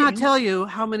 I cannot tell you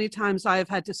how many times I have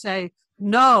had to say,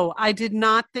 no, I did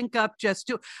not think up Just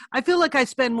Do It. I feel like I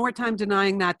spend more time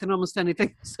denying that than almost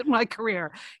anything else in my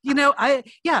career.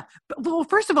 Well,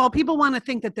 first of all, people want to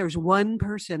think that there's one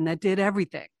person that did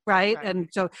everything, right? And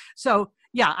so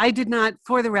I did not,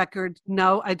 for the record,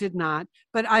 no, I did not.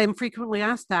 But I am frequently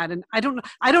asked that. And I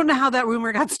don't know how that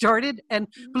rumor got started. And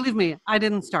believe me, I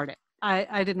didn't start it.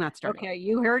 I did not start it. Okay,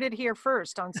 you heard it here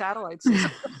first on Satellite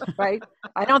Sisters, right?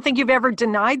 I don't think you've ever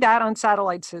denied that on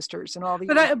Satellite Sisters and all these.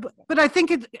 But I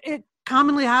think it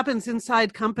commonly happens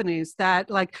inside companies that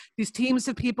like these teams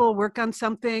of people work on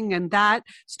something and that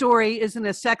story isn't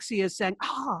as sexy as saying,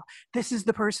 oh, this is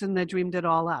the person that dreamed it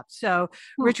all up. So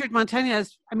Richard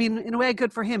Montañez, I mean, in a way,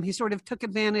 good for him. He sort of took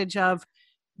advantage of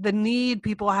the need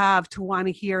people have to want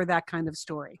to hear that kind of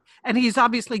story. And he's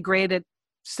obviously great at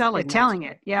telling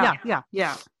it. Yeah.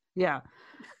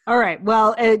 All right.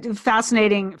 Well,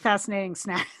 fascinating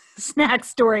snack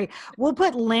story. We'll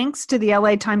put links to the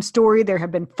LA Times story. There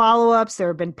have been follow-ups. There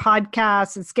have been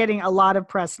podcasts. It's getting a lot of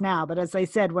press now. But as I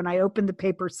said, when I opened the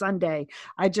paper Sunday,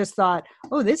 I just thought,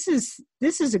 oh, this is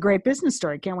a great business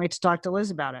story. Can't wait to talk to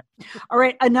Liz about it. All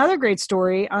right. Another great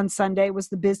story on Sunday was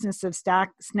the business of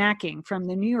snacking from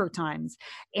the New York Times.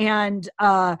 And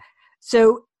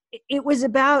so it was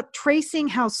about tracing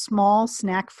how small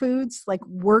snack foods like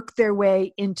work their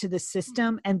way into the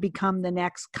system and become the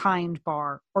next Kind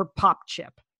bar or Pop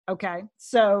Chip. Okay.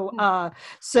 So how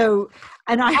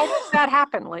does that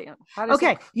happen, Lian?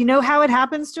 You know how it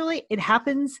happens, Julie? It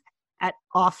happens at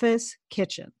office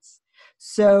kitchens.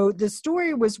 So the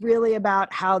story was really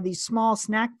about how these small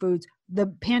snack foods, the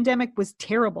pandemic was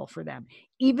terrible for them,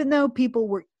 even though people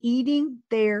were eating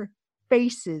their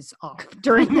faces off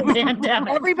during the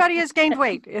pandemic. Everybody has gained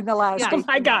weight in the last. Oh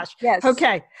my gosh. Yes.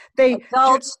 Okay.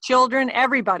 Adults, children,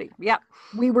 everybody. Yeah.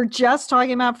 We were just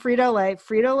talking about Frito-Lay.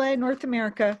 Frito-Lay North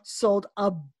America sold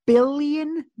 1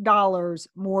 billion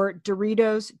more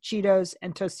Doritos, Cheetos,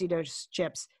 and Tostitos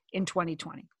chips in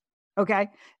 2020. Okay.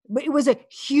 But it was a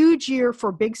huge year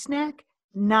for big snack,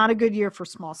 not a good year for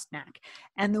small snack.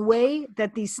 And the way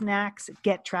that these snacks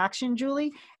get traction,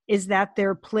 Julie, is that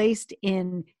they're placed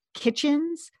in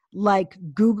kitchens like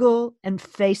Google and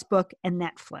Facebook and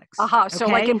Netflix. So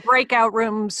like in breakout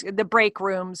rooms, the break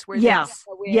rooms where yes.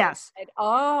 Oh, yes.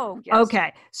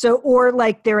 Okay. So, or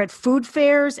like they're at food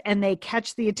fairs and they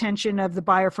catch the attention of the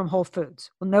buyer from Whole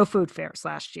Foods. Well, no food fairs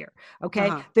last year.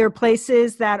 Okay. There are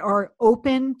places that are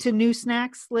open to new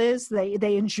snacks, Liz.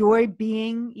 They enjoy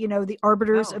being, the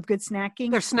arbiters of good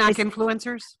snacking. They're snack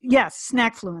influencers? Yes.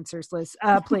 Snack influencers, Liz,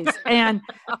 please. And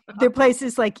there are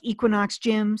places like Equinox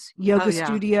gyms, yoga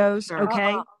studios. Sure.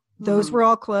 Okay. Those were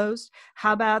all closed.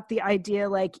 How about the idea,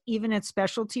 like even at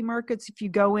specialty markets, if you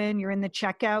go in, you're in the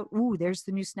checkout, ooh, there's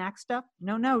the new snack stuff.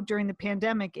 No, during the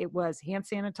pandemic, it was hand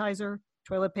sanitizer,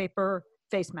 toilet paper,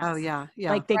 face masks. Oh, yeah.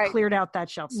 Like they cleared out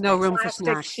that shelf space. No room for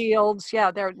snacks. Shields.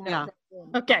 Yeah, they're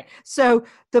Okay. So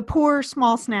the poor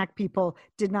small snack people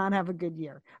did not have a good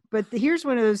year. But here's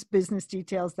one of those business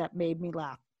details that made me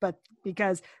laugh. But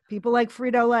because people like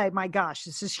Frito-Lay, my gosh,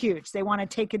 this is huge. They want to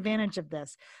take advantage of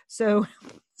this. So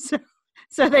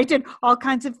they did all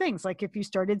kinds of things. Like if you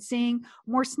started seeing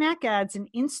more snack ads in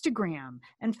Instagram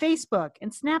and Facebook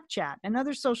and Snapchat and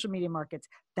other social media markets,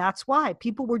 that's why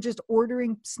people were just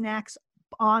ordering snacks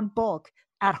on bulk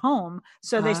at home.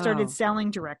 So they started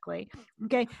selling directly.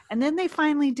 Okay. And then they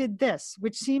finally did this,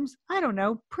 which seems, I don't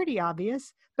know, pretty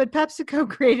obvious. But PepsiCo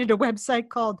created a website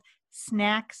called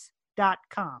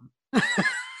Snacks.com.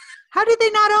 How did they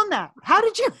not own that? How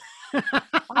did you?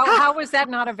 How was that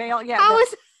not available? Yeah.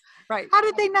 Right. How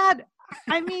did they not?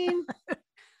 I mean,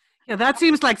 yeah, that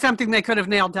seems like something they could have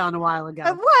nailed down a while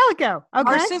ago. Okay.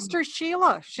 Our sister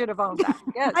Sheila should have owned that.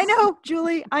 Yes. I know,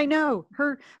 Julie. I know.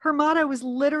 Her motto was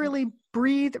literally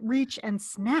breathe, reach, and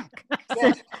snack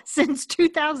since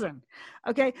 2000.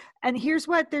 Okay. And here's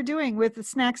what they're doing with the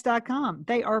snacks.com.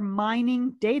 They are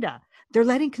mining data. They're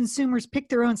letting consumers pick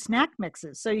their own snack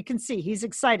mixes. So you can see he's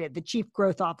excited, the chief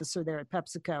growth officer there at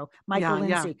PepsiCo, Michael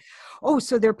Lindsay. Yeah. Oh,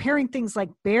 so they're pairing things like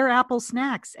Bare Apple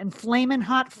Snacks and Flamin'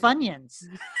 Hot Funyuns.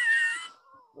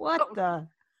 What the?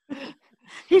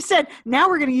 He said, now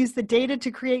we're going to use the data to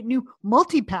create new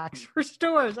multi-packs for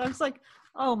stores. I was like,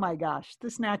 oh my gosh, the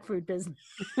snack food business.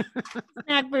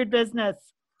 Snack food business.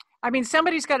 I mean,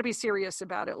 somebody's got to be serious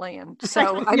about it, Lan.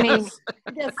 So, I mean,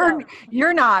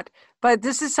 you're not, but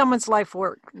this is someone's life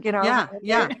work, Yeah.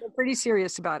 They're pretty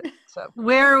serious about it. So,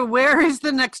 where is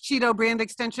the next Cheeto brand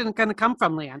extension going to come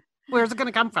from, Lan? Where's it going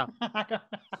to come from?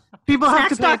 People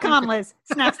have Snacks.com, Liz.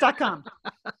 Snacks.com.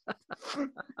 All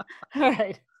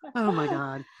right. Oh my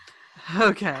God.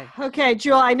 Okay. Okay,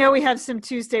 Jewel, I know we have some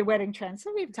Tuesday wedding trends,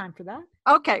 so we have time for that.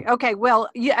 Okay. Well,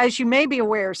 as you may be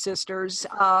aware, sisters,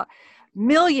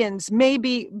 millions,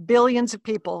 maybe billions of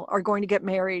people are going to get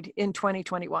married in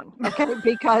 2021. Okay.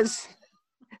 Because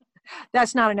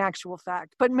that's not an actual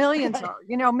fact, but millions are,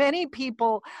 many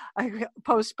people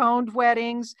postponed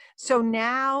weddings. So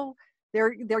now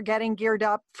they're getting geared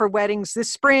up for weddings this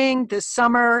spring, this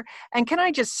summer. And can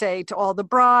I just say to all the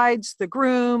brides, the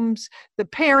grooms, the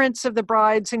parents of the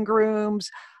brides and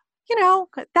grooms,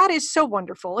 that is so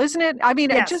wonderful, isn't it? I mean,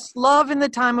 yes. I just love in the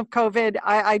time of COVID,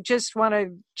 I just want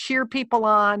to cheer people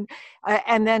on.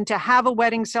 And then to have a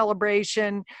wedding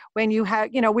celebration when you have,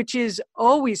 which is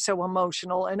always so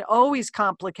emotional and always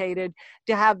complicated,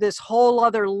 to have this whole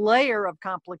other layer of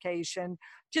complication,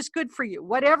 just good for you,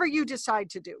 whatever you decide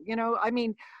to do. I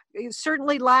mean,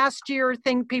 certainly last year,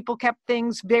 people kept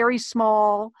things very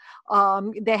small.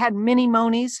 They had mini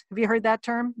monies. Have you heard that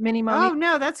term? Mini monies? Oh,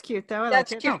 no, that's cute, though.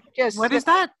 That's cute. Yes. What is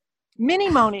that? Mini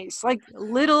monies, like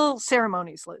little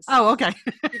ceremonies, Liz. Oh, okay.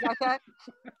 You got that?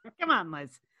 Come on,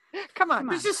 Liz. Come on.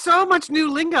 There's just so much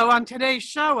new lingo on today's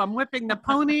show. I'm whipping the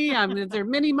pony. There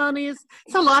mini monies.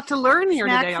 It's a lot to learn here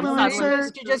today.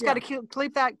 You just got to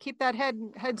keep that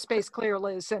head space clear,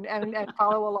 Liz, and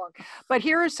follow along. But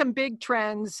here are some big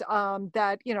trends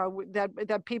that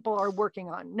people are working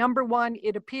on. Number one,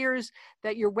 it appears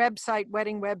that your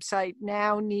wedding website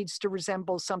now needs to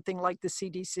resemble something like the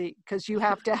CDC, because you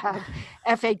have to have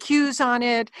FAQs on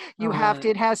it.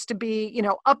 It has to be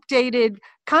updated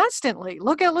constantly.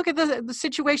 Look at the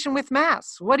situation with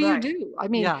masks. What do you do? I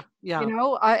mean,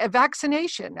 a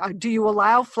vaccination. Do you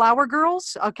allow flower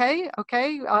girls? Okay.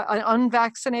 An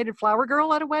unvaccinated flower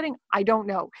girl at a wedding? I don't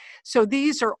know. So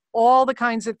these are all the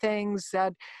kinds of things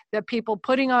that people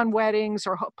putting on weddings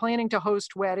or planning to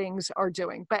host weddings are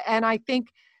doing. And I think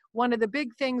one of the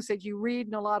big things that you read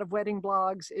in a lot of wedding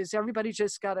blogs is everybody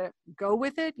just got to go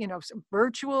with it, some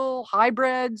virtual,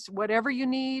 hybrids, whatever you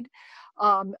need.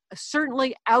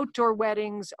 Certainly outdoor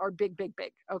weddings are big, big,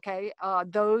 big. Okay.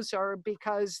 Those are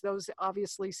because those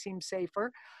obviously seem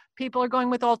safer. People are going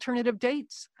with alternative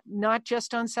dates, not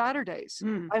just on Saturdays.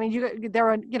 I mean, there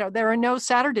are no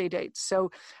Saturday dates. So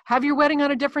have your wedding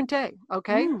on a different day.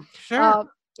 Okay. Sure.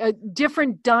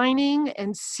 Different dining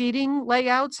and seating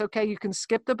layouts. Okay. You can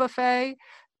skip the buffet.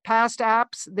 Past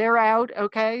apps, they're out.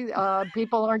 Okay.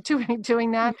 People aren't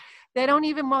doing that. They don't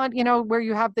even want, where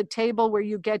you have the table where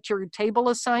you get your table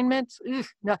assignments. Ugh,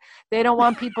 no, they don't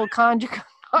want people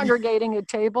congregating at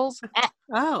tables.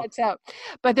 That's out.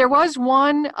 But there was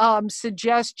one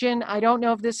suggestion. I don't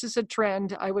know if this is a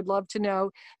trend. I would love to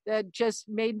know. That just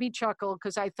made me chuckle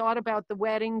because I thought about the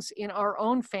weddings in our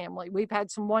own family. We've had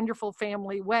some wonderful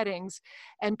family weddings,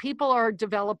 and people are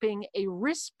developing a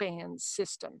wristband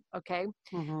system. Okay.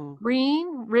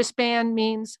 Green wristband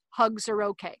means hugs are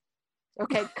okay.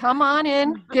 Okay, come on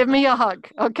in, give me a hug.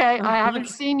 Okay, I haven't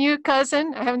seen you,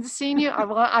 cousin. I haven't seen you.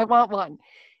 I want one.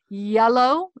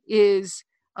 Yellow is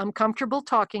I'm comfortable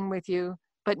talking with you,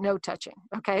 but no touching.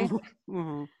 Okay,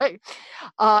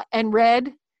 and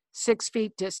red, 6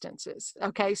 feet distances.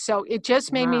 Okay, so it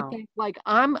just made me think like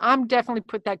I'm definitely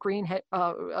put that green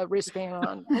wristband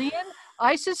on. Leanne,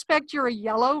 I suspect you're a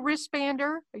yellow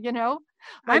wristbander.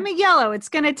 I'm a yellow. It's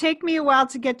going to take me a while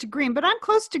to get to green, but I'm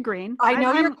close to green. I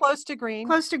know you're close to green.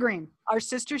 Close to green. Our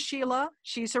sister Sheila,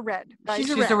 she's a red. Right?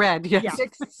 She's a red. Yes. Yeah.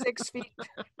 6 feet.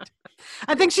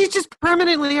 I think she's just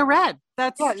permanently a red.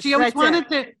 She always wanted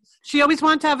to. She always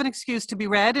wanted to have an excuse to be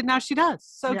red, and now she does.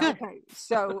 So good. Okay.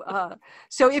 So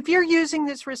if you're using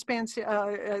this wristband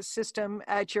system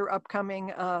at your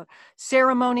upcoming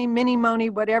ceremony, mini-mony,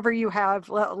 whatever you have,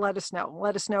 let us know.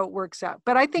 Let us know it works out.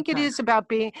 But I think it is about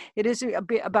being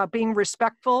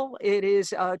respectful. It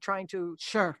is trying to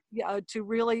to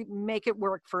really make it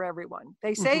work for everyone.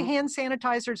 They say hand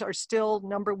sanitizers are still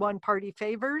number one party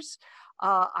favors.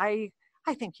 I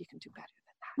think you can do better.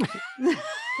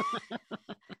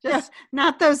 Just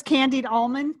not those candied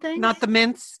almond things. Not the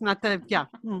mints. Not the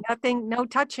Nothing. No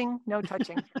touching.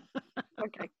 Okay.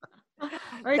 All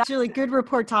right, Julie. Good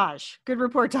reportage. Good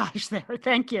reportage there.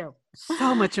 Thank you.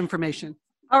 So much information.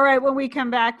 All right. When we come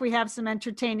back, we have some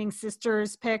entertaining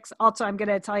sisters picks. Also, I'm going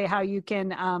to tell you how you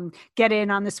can get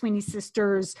in on the Sweeney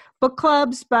Sisters book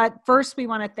clubs. But first, we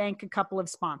want to thank a couple of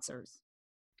sponsors.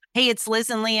 Hey, it's Liz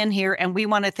and Leanne here, and we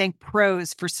want to thank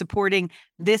Prose for supporting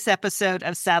this episode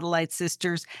of Satellite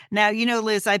Sisters. Now,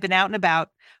 Liz, I've been out and about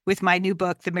with my new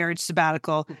book, The Marriage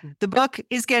Sabbatical. The book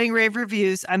is getting rave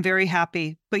reviews. I'm very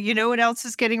happy. But you know what else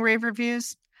is getting rave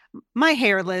reviews? My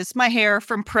hair, Liz. My hair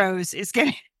from Prose is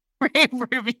getting rave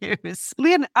reviews.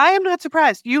 Leanne, I am not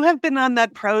surprised. You have been on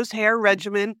that Prose hair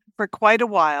regimen for quite a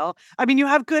while. I mean, you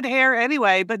have good hair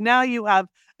anyway, but now you have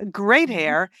great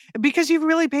hair because you've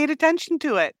really paid attention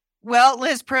to it. Well,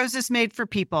 Liz, Prose is made for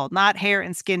people, not hair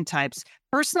and skin types.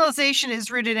 Personalization is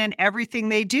rooted in everything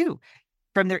they do,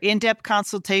 from their in-depth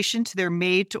consultation to their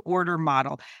made-to-order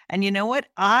model. And you know what?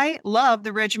 I love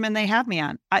the regimen they have me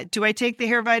on. Do I take the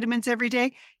hair vitamins every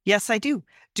day? Yes, I do.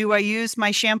 Do I use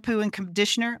my shampoo and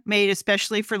conditioner made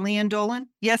especially for Leanne Dolan?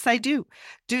 Yes, I do.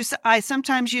 Do I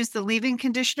sometimes use the leave-in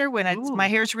conditioner when my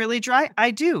hair's really dry?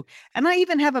 I do. And I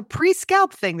even have a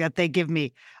pre-scalp thing that they give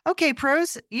me. Okay,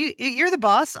 Prose, you're the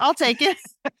boss. I'll take it.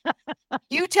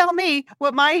 You tell me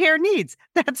what my hair needs.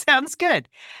 That sounds good.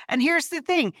 And here's the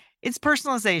thing. It's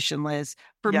personalization, Liz.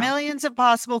 For millions of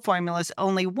possible formulas,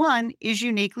 only one is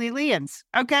uniquely Leanne's.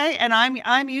 Okay? And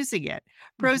I'm using it.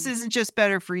 Prose isn't just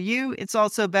better for you, it's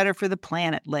also better for the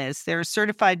planet, Liz. They're a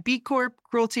certified B Corp,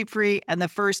 cruelty-free, and the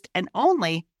first and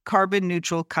only carbon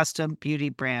neutral custom beauty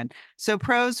brand. So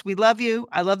Prose, we love you.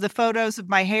 I love the photos of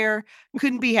my hair.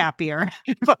 Couldn't be happier.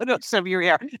 Photos of your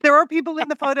hair. There are people in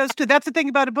the photos too. That's the thing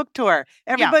about a book tour.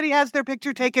 Everybody has their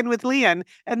picture taken with Leanne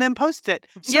and then posts it.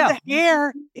 So the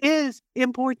hair is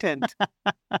important.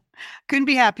 Couldn't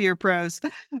be happier, Prose.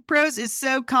 Prose is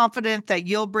so confident that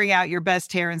you'll bring out your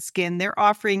best hair and skin. They're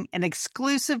offering an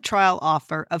exclusive trial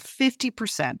offer of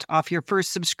 50% off your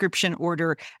first subscription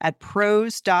order at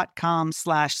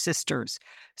prose.com/sisters.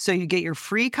 So you get your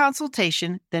free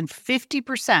consultation, then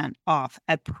 50% off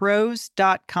at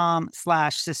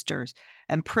prose.com/sisters.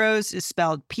 And Prose is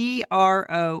spelled Prose.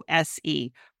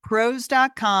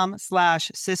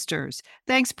 Prose.com/sisters.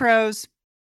 Thanks, Prose.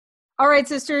 All right,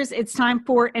 sisters, it's time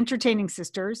for Entertaining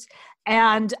Sisters.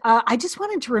 And I just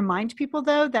wanted to remind people,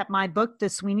 though, that my book, The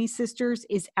Sweeney Sisters,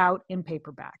 is out in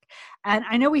paperback. And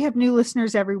I know we have new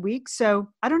listeners every week, so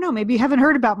I don't know, maybe you haven't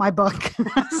heard about my book.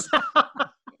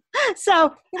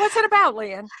 So What's it about,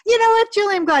 Leanne? you know what,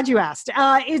 Julie, I'm glad you asked.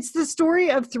 It's the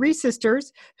story of three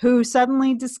sisters who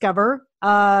suddenly discover,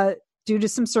 due to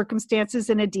some circumstances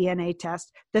in a DNA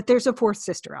test, that there's a fourth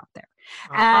sister out there.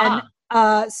 And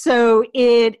so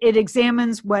it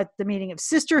examines what the meaning of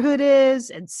sisterhood is,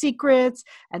 and secrets,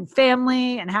 and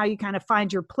family, and how you kind of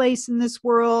find your place in this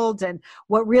world, and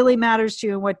what really matters to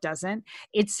you and what doesn't.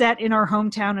 It's set in our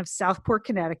hometown of Southport,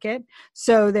 Connecticut.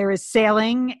 So there is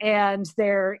sailing, and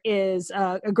there is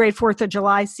a great 4th of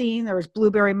July scene. There is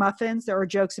blueberry muffins. There are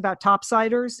jokes about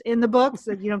topsiders in the book,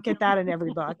 so you don't get that in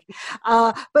every book.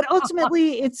 But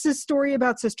ultimately, it's a story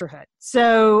about sisterhood.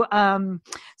 So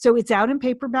it's out in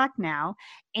paperback now.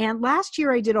 And last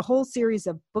year, I did a whole series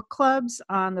of book clubs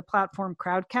on the platform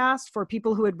Crowdcast for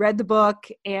people who had read the book.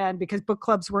 And because book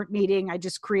clubs weren't meeting, I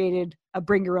just created a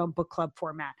bring your own book club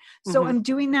format. So I'm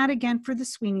doing that again for the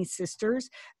Sweeney sisters.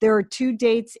 There are 2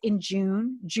 dates in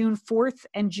June 4th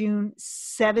and June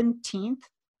 17th.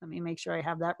 Let me make sure I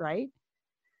have that right.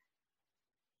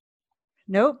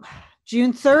 Nope.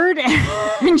 June 3rd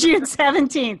and June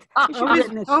 17th.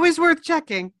 Always worth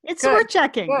checking. It's Good. worth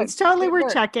checking. Good. It's totally Good worth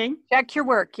work. checking. Check your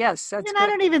work. Yes, that's And I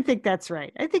good. don't even think that's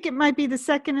right. I think it might be the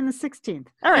 2nd and the 16th.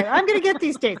 All right, I'm going to get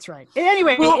these dates right.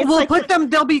 Anyway, it's We'll like put them.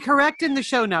 They'll be correct in the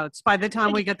show notes by the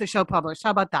time we get the show published. How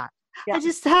about that? Yeah. I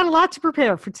just had a lot to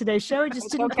prepare for today's show. I just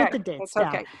It's didn't okay. put the dates It's down.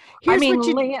 okay. Here's I mean, what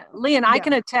you, Leanne, I Yeah.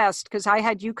 can attest because I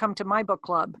had you come to my book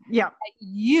club. yeah.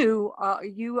 You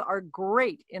are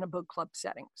great in a book club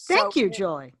setting. Thank you,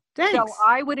 Joy. Thanks. So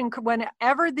I would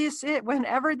whenever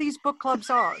these book clubs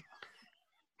are,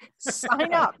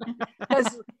 sign up,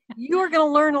 because you are going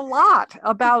to learn a lot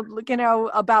about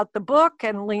the book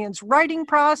and Leanne's writing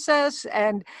process,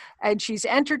 and she's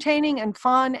entertaining and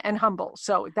fun and humble.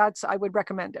 So I would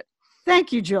recommend it.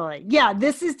 Thank you, Joy. Yeah,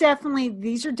 these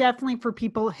are definitely for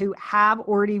people who have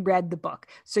already read the book.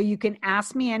 So you can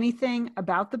ask me anything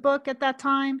about the book at that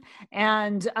time,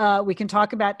 and we can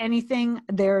talk about anything.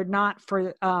 They're not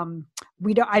for,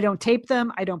 I don't tape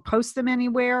them. I don't post them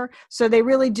anywhere. So they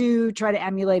really do try to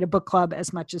emulate a book club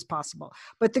as much as possible.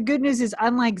 But the good news is,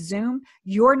 unlike Zoom,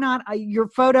 your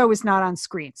photo is not on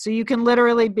screen. So you can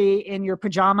literally be in your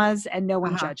pajamas and no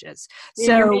one judges. In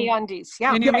So your MeUndies,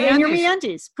 yeah. In your in your MeUndies.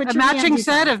 MeUndies. Put A your matching MeUndies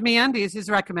set on. of MeUndies is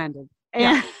recommended.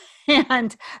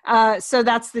 And so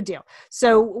that's the deal.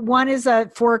 So one is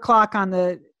at 4:00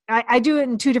 on I do it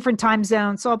in 2 different time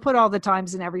zones. So I'll put all the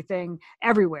times and everything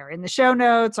everywhere in the show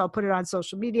notes. I'll put it on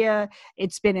social media.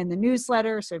 It's been in the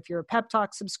newsletter. So if you're a Pep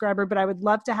Talk subscriber, but I would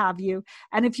love to have you.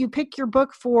 And if you pick your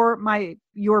book for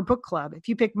your book club, if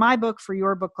you pick my book for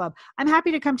your book club, I'm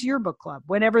happy to come to your book club,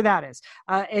 whenever that is.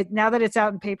 Now that it's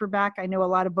out in paperback, I know a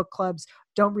lot of book clubs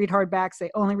don't read hardbacks. They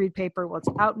only read paper. Well, it's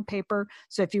out in paper.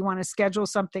 So if you want to schedule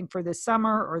something for this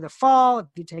summer or the fall, if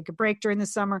you take a break during the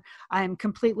summer, I am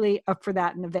completely up for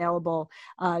that and available.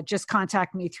 Just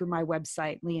contact me through my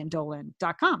website,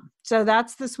 leannedolan.com. So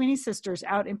that's the Sweeney Sisters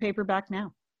out in paperback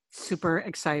now. Super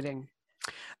exciting.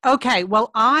 Okay,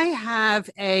 well, I have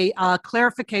a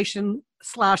clarification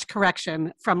 /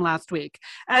 correction from last week.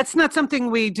 It's not something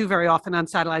we do very often on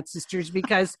Satellite Sisters,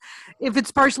 because if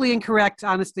it's partially incorrect,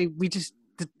 honestly, we just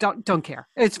don't care.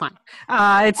 It's fine.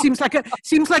 It seems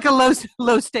like a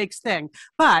low stakes thing.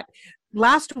 But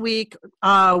last week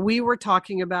we were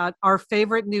talking about our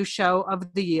favorite new show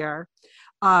of the year,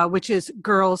 which is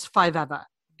Girls 5 Eva.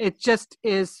 It just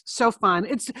is so fun.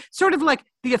 It's sort of like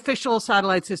the official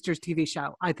Satellite Sisters TV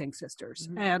show, I think, sisters.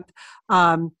 Mm-hmm.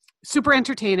 And super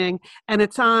entertaining. And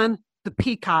it's on the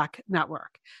Peacock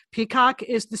network. Peacock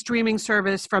is the streaming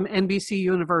service from NBC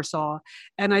Universal.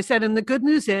 And I said, and the good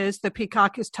news is the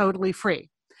Peacock is totally free.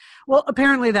 Well,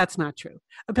 apparently that's not true.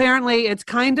 Apparently it's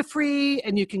kind of free,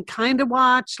 and you can kind of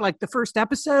watch like the first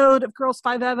episode of Girls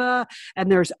 5 Eva,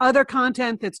 and there's other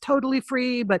content that's totally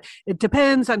free, but it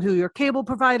depends on who your cable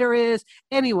provider is.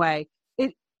 Anyway,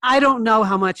 I don't know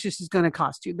how much this is going to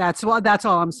cost you. That's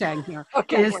all I'm saying here.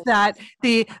 Okay. Is that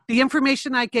the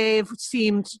information I gave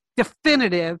seemed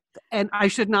definitive, and I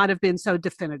should not have been so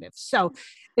definitive. So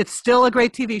it's still a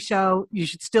great TV show. You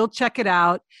should still check it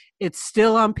out. It's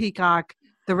still on Peacock.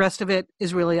 The rest of it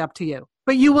is really up to you.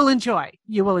 But you will enjoy.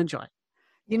 You will enjoy.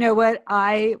 You know what?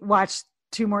 I watched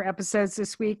 2 more episodes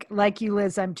this week. Like you,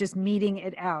 Liz, I'm just meeting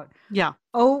it out. Yeah.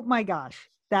 Oh my gosh.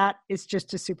 That is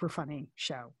just a super funny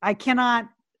show. I cannot.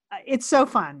 It's so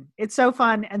fun. It's so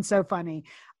fun and so funny.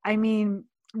 I mean,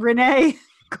 Renee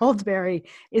Goldberry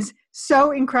is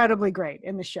so incredibly great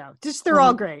in the show. Just they're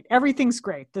all great. Everything's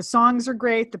great. The songs are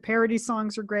great. The parody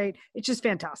songs are great. It's just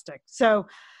fantastic. So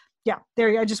yeah,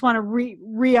 there. I just want to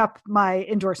re-up my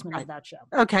endorsement of that show.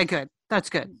 Okay, good. That's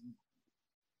good.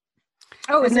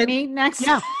 Oh, is And it then- me next?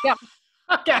 Yeah. Yep.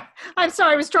 Okay. I'm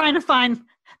sorry. I was trying to find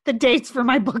the dates for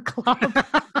my book club.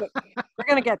 We're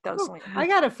going to get those. Ooh, I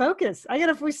got to focus.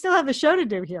 We still have a show to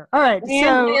do here. All right.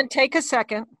 And take a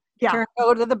second. Yeah.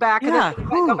 Go to the back Yeah. of the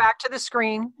go back to the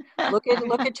screen. Look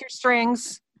at your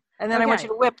strings. And then I want Okay.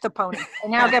 you to whip the pony.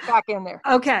 And now get back in there.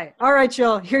 Okay. All right,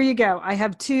 Jill. Here you go. I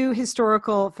have 2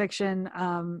 historical fiction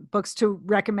books to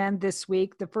recommend this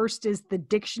week. The first is The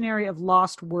Dictionary of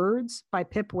Lost Words by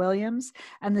Pip Williams.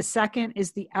 And the second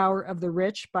is The Hour of the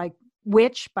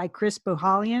Witch by Chris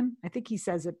Bohjalian. I think he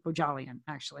says it Bohjalian,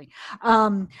 actually.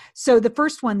 So the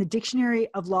first one, The Dictionary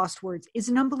of Lost Words, is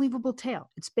an unbelievable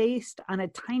tale. It's based on a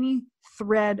tiny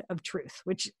thread of truth,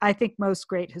 which I think most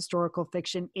great historical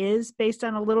fiction is based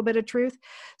on a little bit of truth.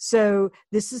 So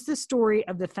this is the story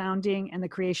of the founding and the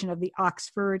creation of the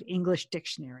Oxford English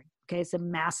Dictionary. Okay, it's a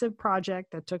massive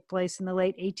project that took place in the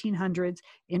late 1800s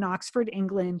in Oxford,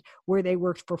 England, where they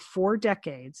worked for 4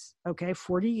 decades,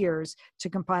 40 years, to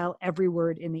compile every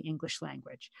word in the English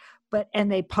language. And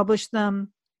they published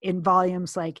them in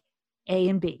volumes like A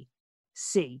and B,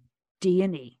 C, D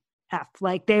and E, F.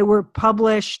 Like they were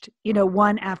published,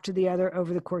 one after the other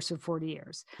over the course of 40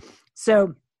 years.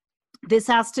 So this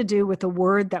has to do with a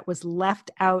word that was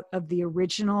left out of the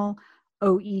original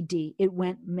OED. It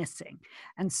went missing.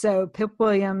 And so Pip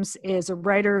Williams is a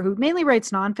writer who mainly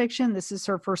writes nonfiction. This is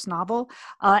her first novel.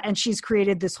 And she's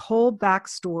created this whole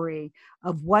backstory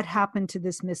of what happened to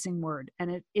this missing word. And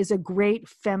it is a great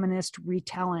feminist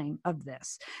retelling of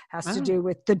this. Has to do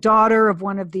with the daughter of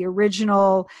one of the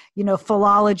original,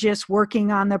 philologists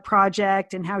working on the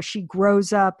project, and how she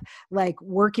grows up like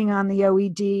working on the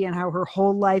OED, and how her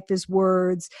whole life is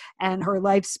words, and her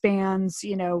life spans,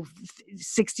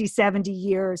 60, 70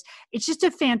 years. It's just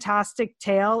a fantastic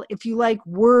tale. If you like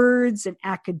words and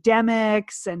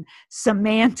academics and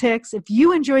semantics, if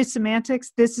you enjoy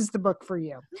semantics, this is the book for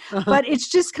you. But it's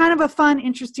just kind of a fun,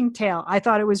 interesting tale. I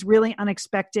thought it was really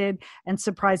unexpected and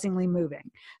surprisingly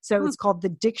moving. So it's called The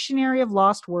Dictionary of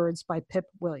Lost Words by Pip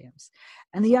Williams.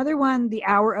 And the other one, The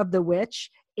Hour of the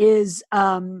Witch, is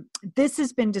this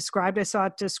has been described, I saw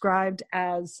it described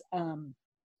as The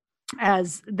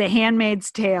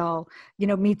Handmaid's Tale,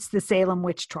 meets the Salem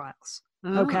witch trials.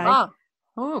 Okay.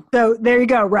 Oh. So there you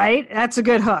go, right? That's a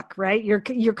good hook, right? You're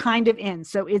kind of in.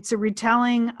 So it's a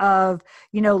retelling of,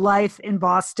 life in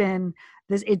Boston.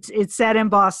 It's set in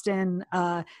Boston.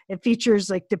 It features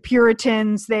like the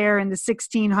Puritans there in the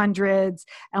 1600s,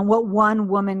 and what one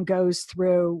woman goes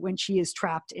through when she is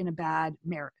trapped in a bad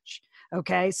marriage.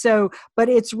 Okay. So, but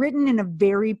it's written in a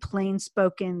very plain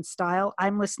spoken style.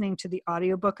 I'm listening to the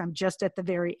audiobook. I'm just at the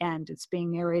very end. It's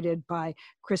being narrated by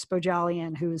Chris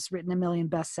Bohjalian, who's written a million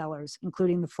bestsellers,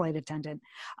 including The Flight Attendant.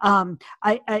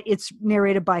 It's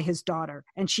narrated by his daughter,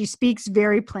 and she speaks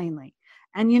very plainly.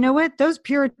 And you know what? Those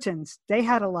Puritans, they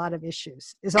had a lot of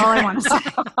issues, is all I want to say.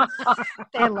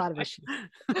 They had a lot of issues.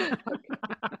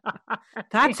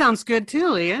 That sounds good too,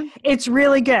 Leanne. It's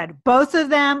really good. Both of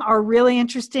them are really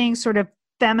interesting, sort of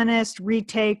feminist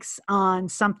retakes on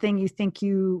something you think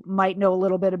you might know a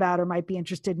little bit about or might be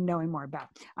interested in knowing more about.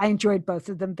 I enjoyed both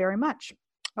of them very much.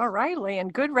 All right,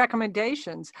 Leanne, good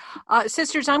recommendations.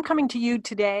 Sisters, I'm coming to you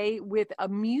today with a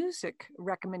music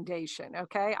recommendation,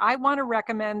 okay? I want to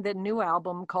recommend the new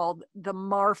album called The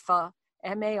Marfa,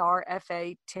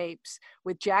 M-A-R-F-A tapes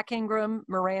with Jack Ingram,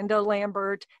 Miranda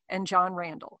Lambert, and John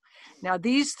Randall. Now,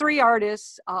 these 3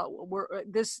 artists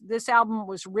this album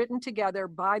was written together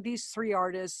by these 3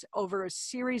 artists over a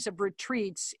series of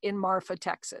retreats in Marfa,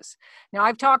 Texas. Now,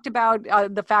 I've talked about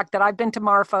the fact that I've been to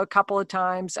Marfa a couple of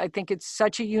times. I think it's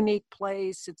such a unique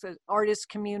place. It's an artist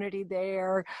community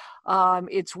there.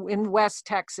 It's in West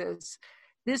Texas.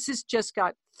 This has just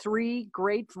got 3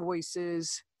 great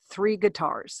voices, 3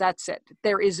 guitars. That's it.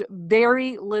 There is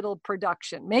very little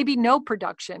production, maybe no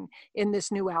production in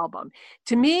this new album.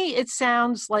 To me, it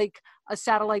sounds like a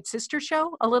Satellite Sister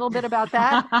show, a little bit about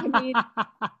that. I mean,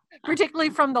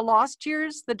 particularly from the lost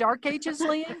years, the dark ages,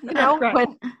 Leanne, Right.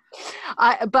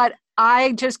 but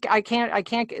I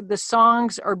can't, the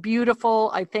songs are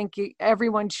beautiful. I think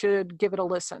everyone should give it a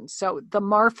listen. So The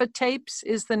Marfa Tapes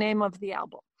is the name of the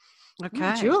album.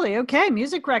 Okay. Julie, okay,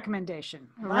 music recommendation.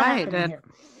 All right.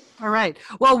 All right.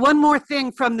 Well, one more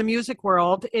thing from the music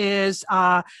world is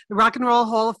the Rock and Roll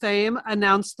Hall of Fame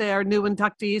announced their new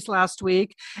inductees last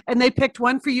week, and they picked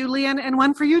one for you, Leanne, and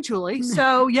one for you, Julie.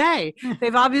 So yay.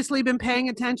 They've obviously been paying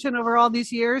attention over all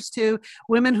these years to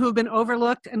women who have been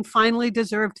overlooked and finally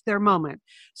deserved their moment.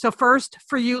 So first,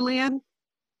 for you, Leanne,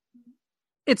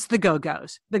 it's the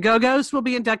Go-Go's. The Go-Go's will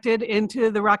be inducted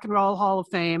into the Rock and Roll Hall of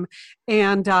Fame,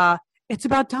 and it's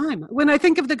about time. When I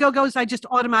think of the Go-Go's, I just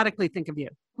automatically think of you.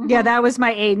 Yeah, that was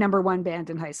my number one band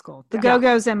in high school. The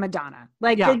Go-Go's and Madonna.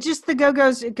 Like just the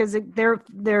Go-Go's, because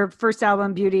their first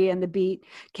album, Beauty and the Beat,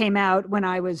 came out when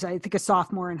I was, I think, a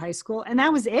sophomore in high school. And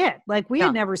that was it. Like we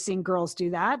had never seen girls do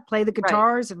that, play the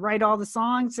guitars and write all the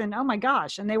songs. And oh my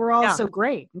gosh. And they were all so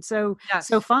great and so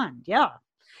fun. Yeah.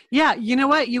 Yeah, you know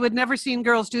what? You had never seen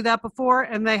girls do that before,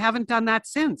 and they haven't done that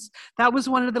since. That was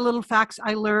one of the little facts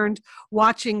I learned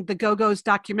watching the Go-Go's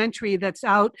documentary that's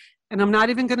out. And I'm not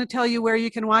even going to tell you where you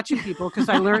can watch it, people, because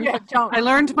I learned I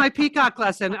learned my Peacock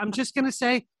lesson. I'm just going to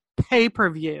say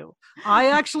pay-per-view.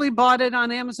 I actually bought it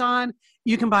on Amazon.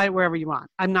 You can buy it wherever you want.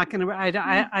 I'm not going to.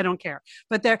 I don't care.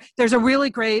 But there's a really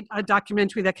great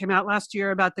documentary that came out last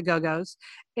year about the Go-Go's,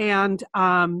 and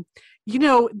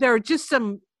there are just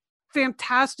some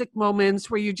fantastic moments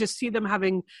where you just see them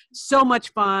having so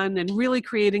much fun and really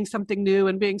creating something new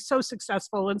and being so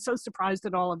successful and so surprised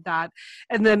at all of that.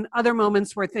 And then other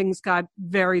moments where things got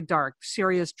very dark,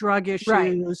 serious drug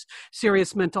issues,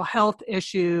 serious mental health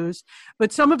issues,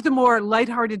 but some of the more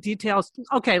lighthearted details.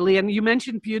 Okay, Lian, you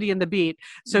mentioned Beauty and the Beat,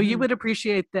 so you would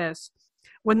appreciate this.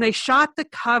 When they shot the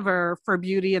cover for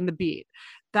Beauty and the Beat,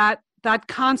 that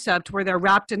concept where they're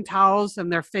wrapped in towels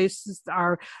and they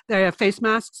have face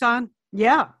masks on.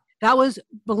 Yeah. That was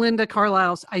Belinda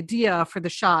Carlisle's idea for the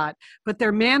shot. But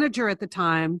their manager at the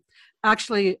time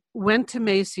actually went to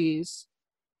Macy's,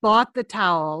 bought the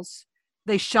towels,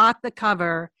 they shot the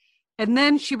cover, and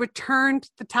then she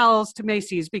returned the towels to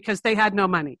Macy's because they had no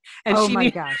money. And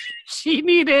she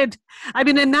needed,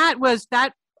 and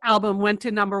that album went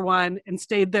to number one and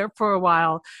stayed there for a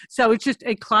while. So it's just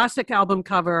a classic album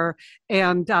cover.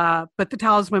 And but the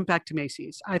towels went back to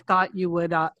Macy's. I thought you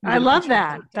would. I love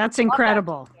that. That's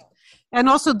incredible. And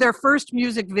also their first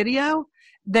music video,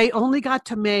 they only got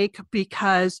to make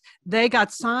because they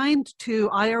got signed to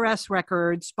IRS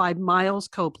records by Miles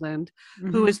Copeland,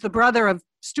 who is the brother of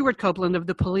Stuart Copeland of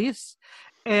the Police.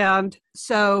 And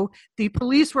so the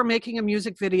Police were making a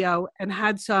music video and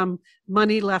had some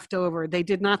money left over. They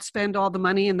did not spend all the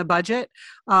money in the budget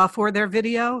for their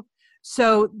video.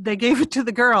 So they gave it to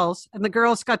the girls, and the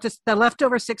girls got the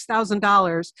leftover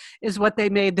 $6,000 is what they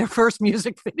made their first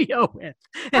music video with.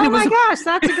 And my gosh,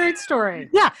 that's a great story.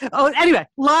 Yeah. Oh, anyway,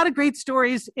 a lot of great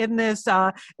stories in this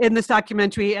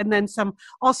documentary, and then some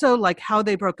also like how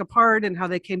they broke apart and how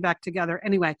they came back together.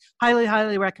 Anyway, highly,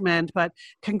 highly recommend. But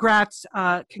congrats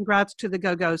to the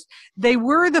Go-Go's. They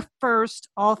were the first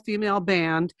all-female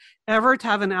band ever to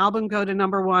have an album go to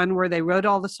number one, where they wrote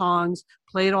all the songs,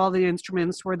 played all the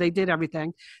instruments, where they did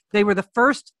everything. They were the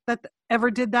first that ever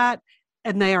did that,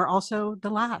 and they are also the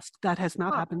last. That has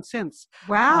not happened since.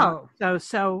 Wow.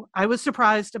 So I was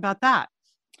surprised about that.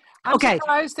 I'm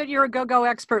surprised that you're a go-go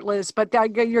expert, Liz, but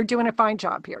you're doing a fine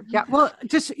job here. Yeah. Well,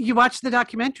 just you watch the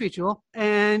documentary, Jewel,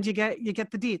 and you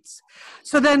get the deets.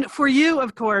 So then for you,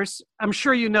 of course, I'm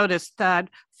sure you noticed that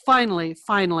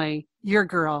finally, your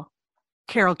girl,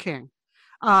 Carole King,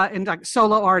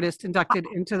 solo artist, inducted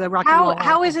into the Rock and Roll.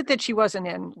 How is it that she wasn't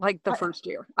in like the first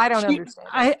year? I don't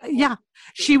understand.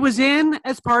 She was in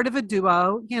as part of a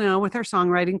duo, with her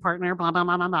songwriting partner, blah blah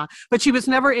blah blah blah. But she was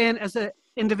never in as an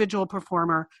individual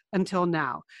performer until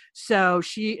now. So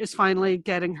she is finally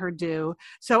getting her due.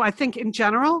 So I think in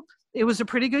general, it was a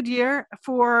pretty good year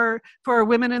for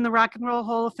women in the Rock and Roll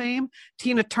Hall of Fame.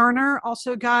 Tina Turner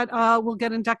also will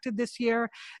get inducted this year.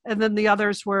 And then the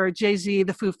others were Jay-Z,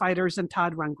 the Foo Fighters, and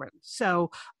Todd Rundgren. So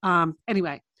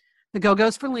anyway, the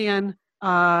Go-Go's for Lian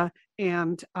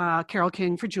and Carole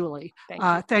King for Julie.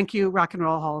 Thank you, Rock and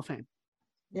Roll Hall of Fame.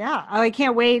 Yeah, I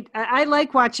can't wait. I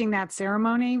like watching that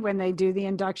ceremony when they do the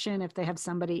induction, if they have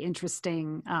somebody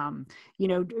interesting,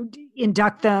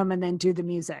 induct them and then do the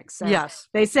music. So yes.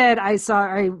 They said,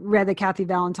 I read that Kathy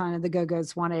Valentine of the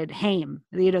Go-Go's wanted Haim,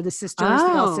 the sisters, the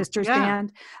All Sisters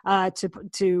band,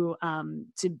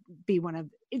 to be one of,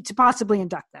 to possibly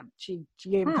induct them. She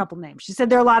gave a couple names. She said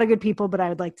there are a lot of good people, but I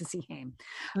would like to see Haim.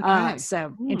 Okay.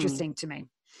 Interesting to me.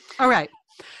 All right.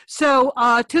 So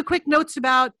 2 quick notes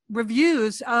about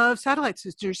reviews of Satellite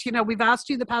Sisters. We've asked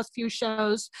you the past few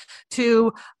shows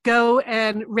to go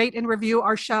and rate and review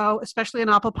our show, especially on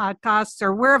Apple Podcasts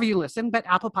or wherever you listen, but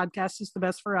Apple Podcasts is the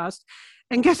best for us.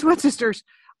 And guess what, sisters?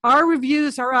 Our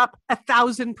reviews are up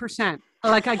 1,000%.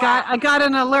 Like I got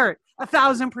an alert,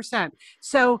 1,000%.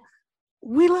 So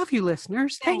we love you,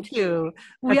 listeners. Thank you.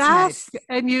 We ask,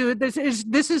 and this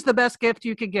is the best gift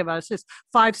you could give us, is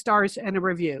 5 stars and a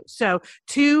review. So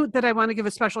 2 that I want to give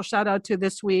a special shout out to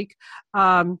this week.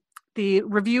 The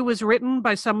review was written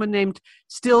by someone named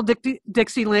Still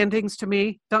Dixie Landings to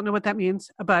me. Don't know what that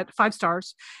means, but 5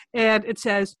 stars. And it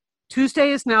says,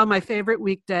 Tuesday is now my favorite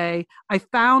weekday. I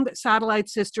found Satellite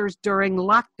Sisters during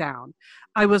lockdown.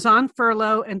 I was on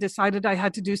furlough and decided I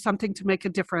had to do something to make a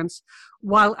difference.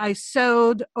 While I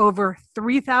sewed over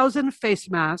 3,000 face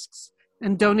masks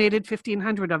and donated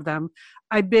 1,500 of them,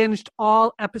 I binged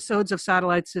all episodes of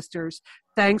Satellite Sisters.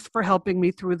 Thanks for helping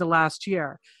me through the last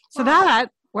year. So that's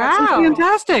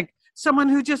fantastic. Someone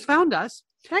who just found us.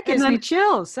 That gives me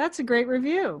chills. That's a great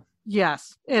review.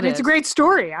 Yes, it's a great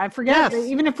story. I forget,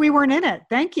 even if we weren't in it.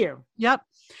 Thank you. Yep.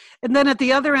 And then at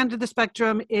the other end of the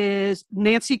spectrum is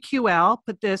Nancy QL,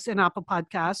 put this in Apple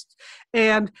Podcasts.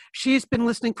 And she's been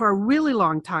listening for a really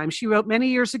long time. She wrote, many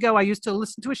years ago, I used to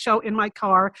listen to a show in my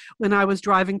car when I was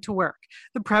driving to work.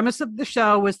 The premise of the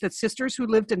show was that sisters who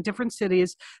lived in different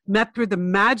cities met through the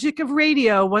magic of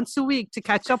radio once a week to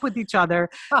catch up with each other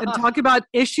and talk about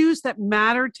issues that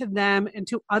matter to them and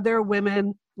to other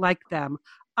women like them.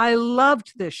 I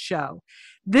loved this show.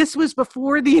 This was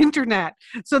before the internet.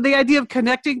 So the idea of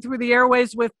connecting through the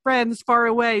airways with friends far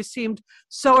away seemed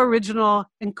so original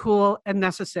and cool and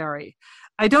necessary.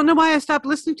 I don't know why I stopped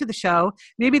listening to the show.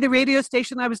 Maybe the radio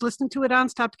station I was listening to it on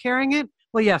stopped carrying it.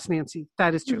 Well, yes, Nancy,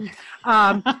 that is true.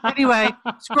 Anyway,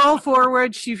 scroll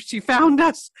forward. She found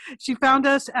us. She found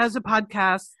us as a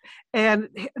podcast. And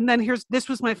then this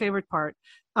was my favorite part.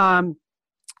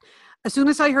 As soon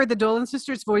as I heard the Dolan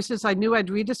sisters' voices, I knew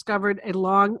I'd rediscovered a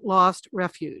long-lost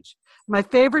refuge. My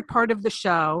favorite part of the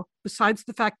show, besides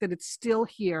the fact that it's still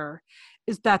here,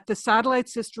 is that the Satellite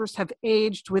Sisters have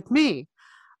aged with me.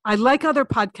 I like other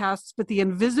podcasts, but the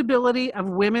invisibility of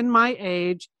women my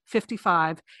age,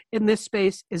 55, in this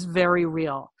space is very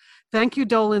real. Thank you,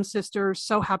 Dolan sisters.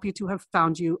 So happy to have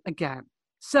found you again.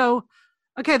 So,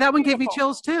 okay, that one gave me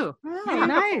chills too. Oh,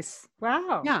 nice.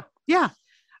 Wow. Yeah.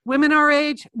 Women our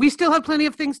age, we still have plenty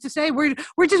of things to say. We're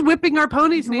just whipping our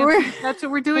ponies, Nancy. That's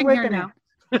what we're doing here now.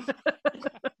 Okay,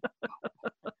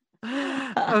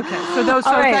 so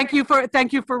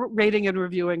thank you for rating and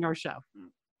reviewing our show.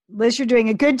 Liz, you're doing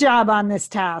a good job on this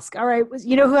task. All right,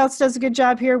 you know who else does a good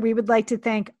job here? We would like to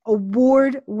thank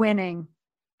award-winning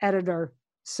editor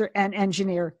and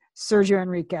engineer Sergio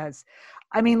Enriquez.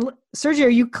 I mean,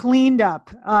 Sergio, you cleaned up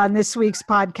on this week's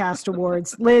podcast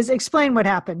awards. Liz, explain what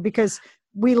happened, because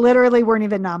we literally weren't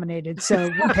even nominated, so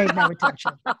we paid no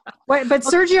attention. But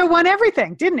Sergio won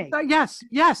everything, didn't he? Yes.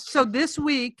 So this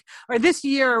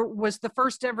year was the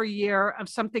first ever year of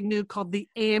something new called the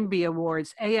AMBIE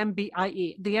Awards,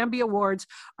 AMBIE. The AMBIE Awards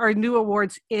are new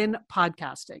awards in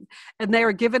podcasting, and they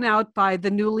are given out by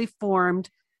the newly formed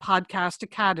Podcast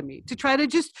Academy to try to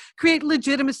just create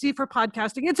legitimacy for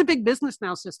podcasting. It's a big business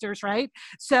now, sisters, right?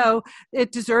 So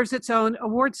it deserves its own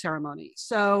award ceremony.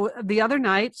 So the other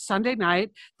night, Sunday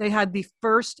night, they had the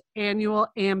first annual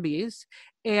AMBIEs,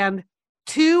 and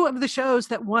two of the shows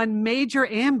that won major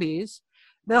AMBIEs,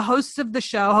 the hosts and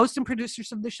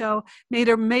producers of the show made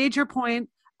a major point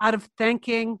out of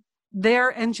thanking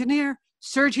their engineer,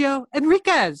 Sergio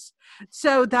Enriquez.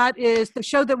 So that is the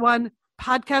show that won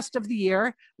Podcast of the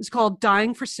Year. Is called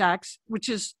Dying for Sex, which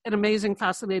is an amazing,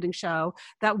 fascinating show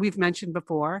that we've mentioned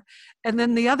before. And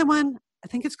then the other one, I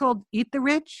think it's called Eat the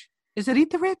Rich. Is it Eat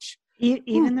the Rich?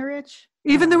 Even the Rich?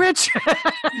 Even the Rich.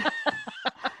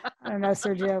 I don't know,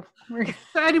 Sergio.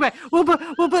 So anyway, we'll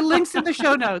put links in the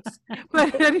show notes.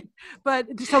 But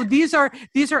so these are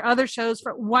other shows.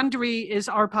 For Wondery is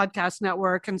our podcast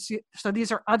network, and so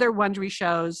these are other Wondery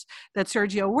shows that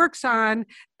Sergio works on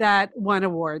that won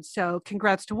awards. So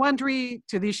congrats to Wondery,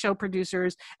 to these show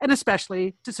producers, and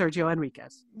especially to Sergio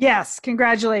Enriquez. Yes,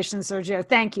 congratulations, Sergio.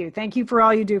 Thank you for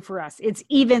all you do for us. It's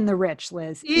Even the Rich,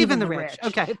 Liz. Even the rich.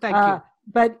 Okay, thank you.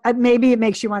 But maybe it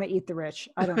makes you want to eat the rich.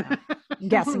 I don't know. I'm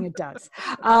guessing it does.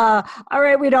 All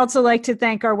right. We'd also like to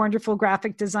thank our wonderful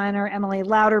graphic designer, Emily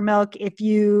Loudermilk. If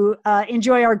you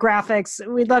enjoy our graphics,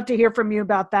 we'd love to hear from you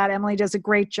about that. Emily does a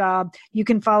great job. You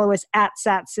can follow us at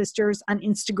Sat Sisters on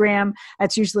Instagram.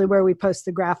 That's usually where we post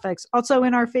the graphics. Also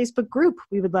in our Facebook group,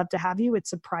 we would love to have you.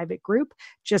 It's a private group.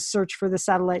 Just search for the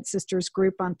Satellite Sisters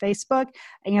group on Facebook.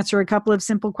 Answer a couple of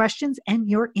simple questions and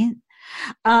you're in.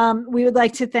 We would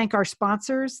like to thank our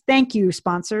sponsors. Thank you,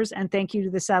 sponsors, and thank you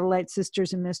to the Satellite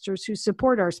Sisters and Misters who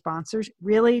support our sponsors.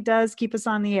 Really does keep us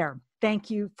on the air. Thank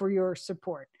you for your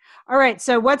support. All right,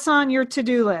 so what's on your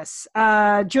to-do list?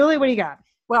 Julie, what do you got?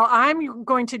 Well, I'm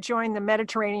going to join the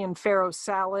Mediterranean Pharaoh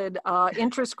salad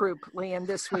interest group, Lian,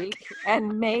 this week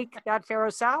and make that Pharaoh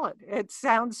salad. It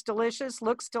sounds delicious,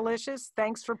 looks delicious.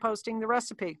 Thanks for posting the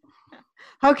recipe.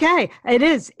 Okay, it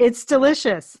is. It's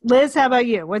delicious. Liz, how about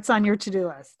you? What's on your to-do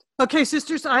list? Okay,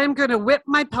 sisters, I am going to whip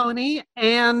my pony,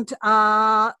 and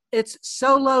it's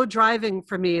solo driving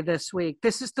for me this week.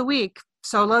 This is the week.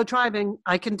 Solo driving.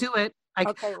 I can do it.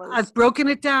 Okay, Liz. I've broken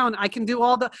it down. I can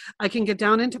get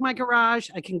down into my garage.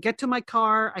 I can get to my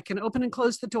car. I can open and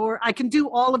close the door. I can do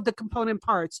all of the component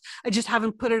parts. I just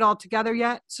haven't put it all together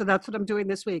yet. So that's what I'm doing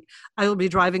this week. I will be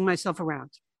driving myself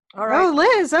around. All right. Oh,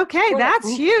 Liz. Okay. Cool. That's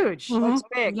huge. That's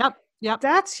big. Yep.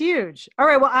 That's huge. All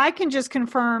right. Well, I can just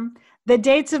confirm the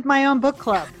dates of my own book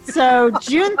club. So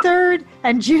June 3rd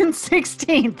and June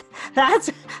 16th.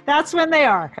 That's when they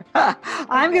are.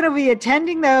 I'm going to be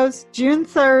attending those June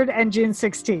 3rd and June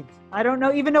 16th. I don't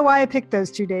even know why I picked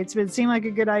those 2 dates, but it seemed like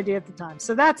a good idea at the time.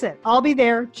 So that's it. I'll be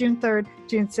there June 3rd,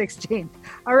 June 16th.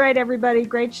 All right, everybody.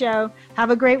 Great show. Have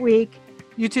a great week.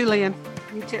 You too, Lian.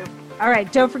 You too. All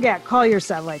right. Don't forget, call your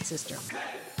satellite sister.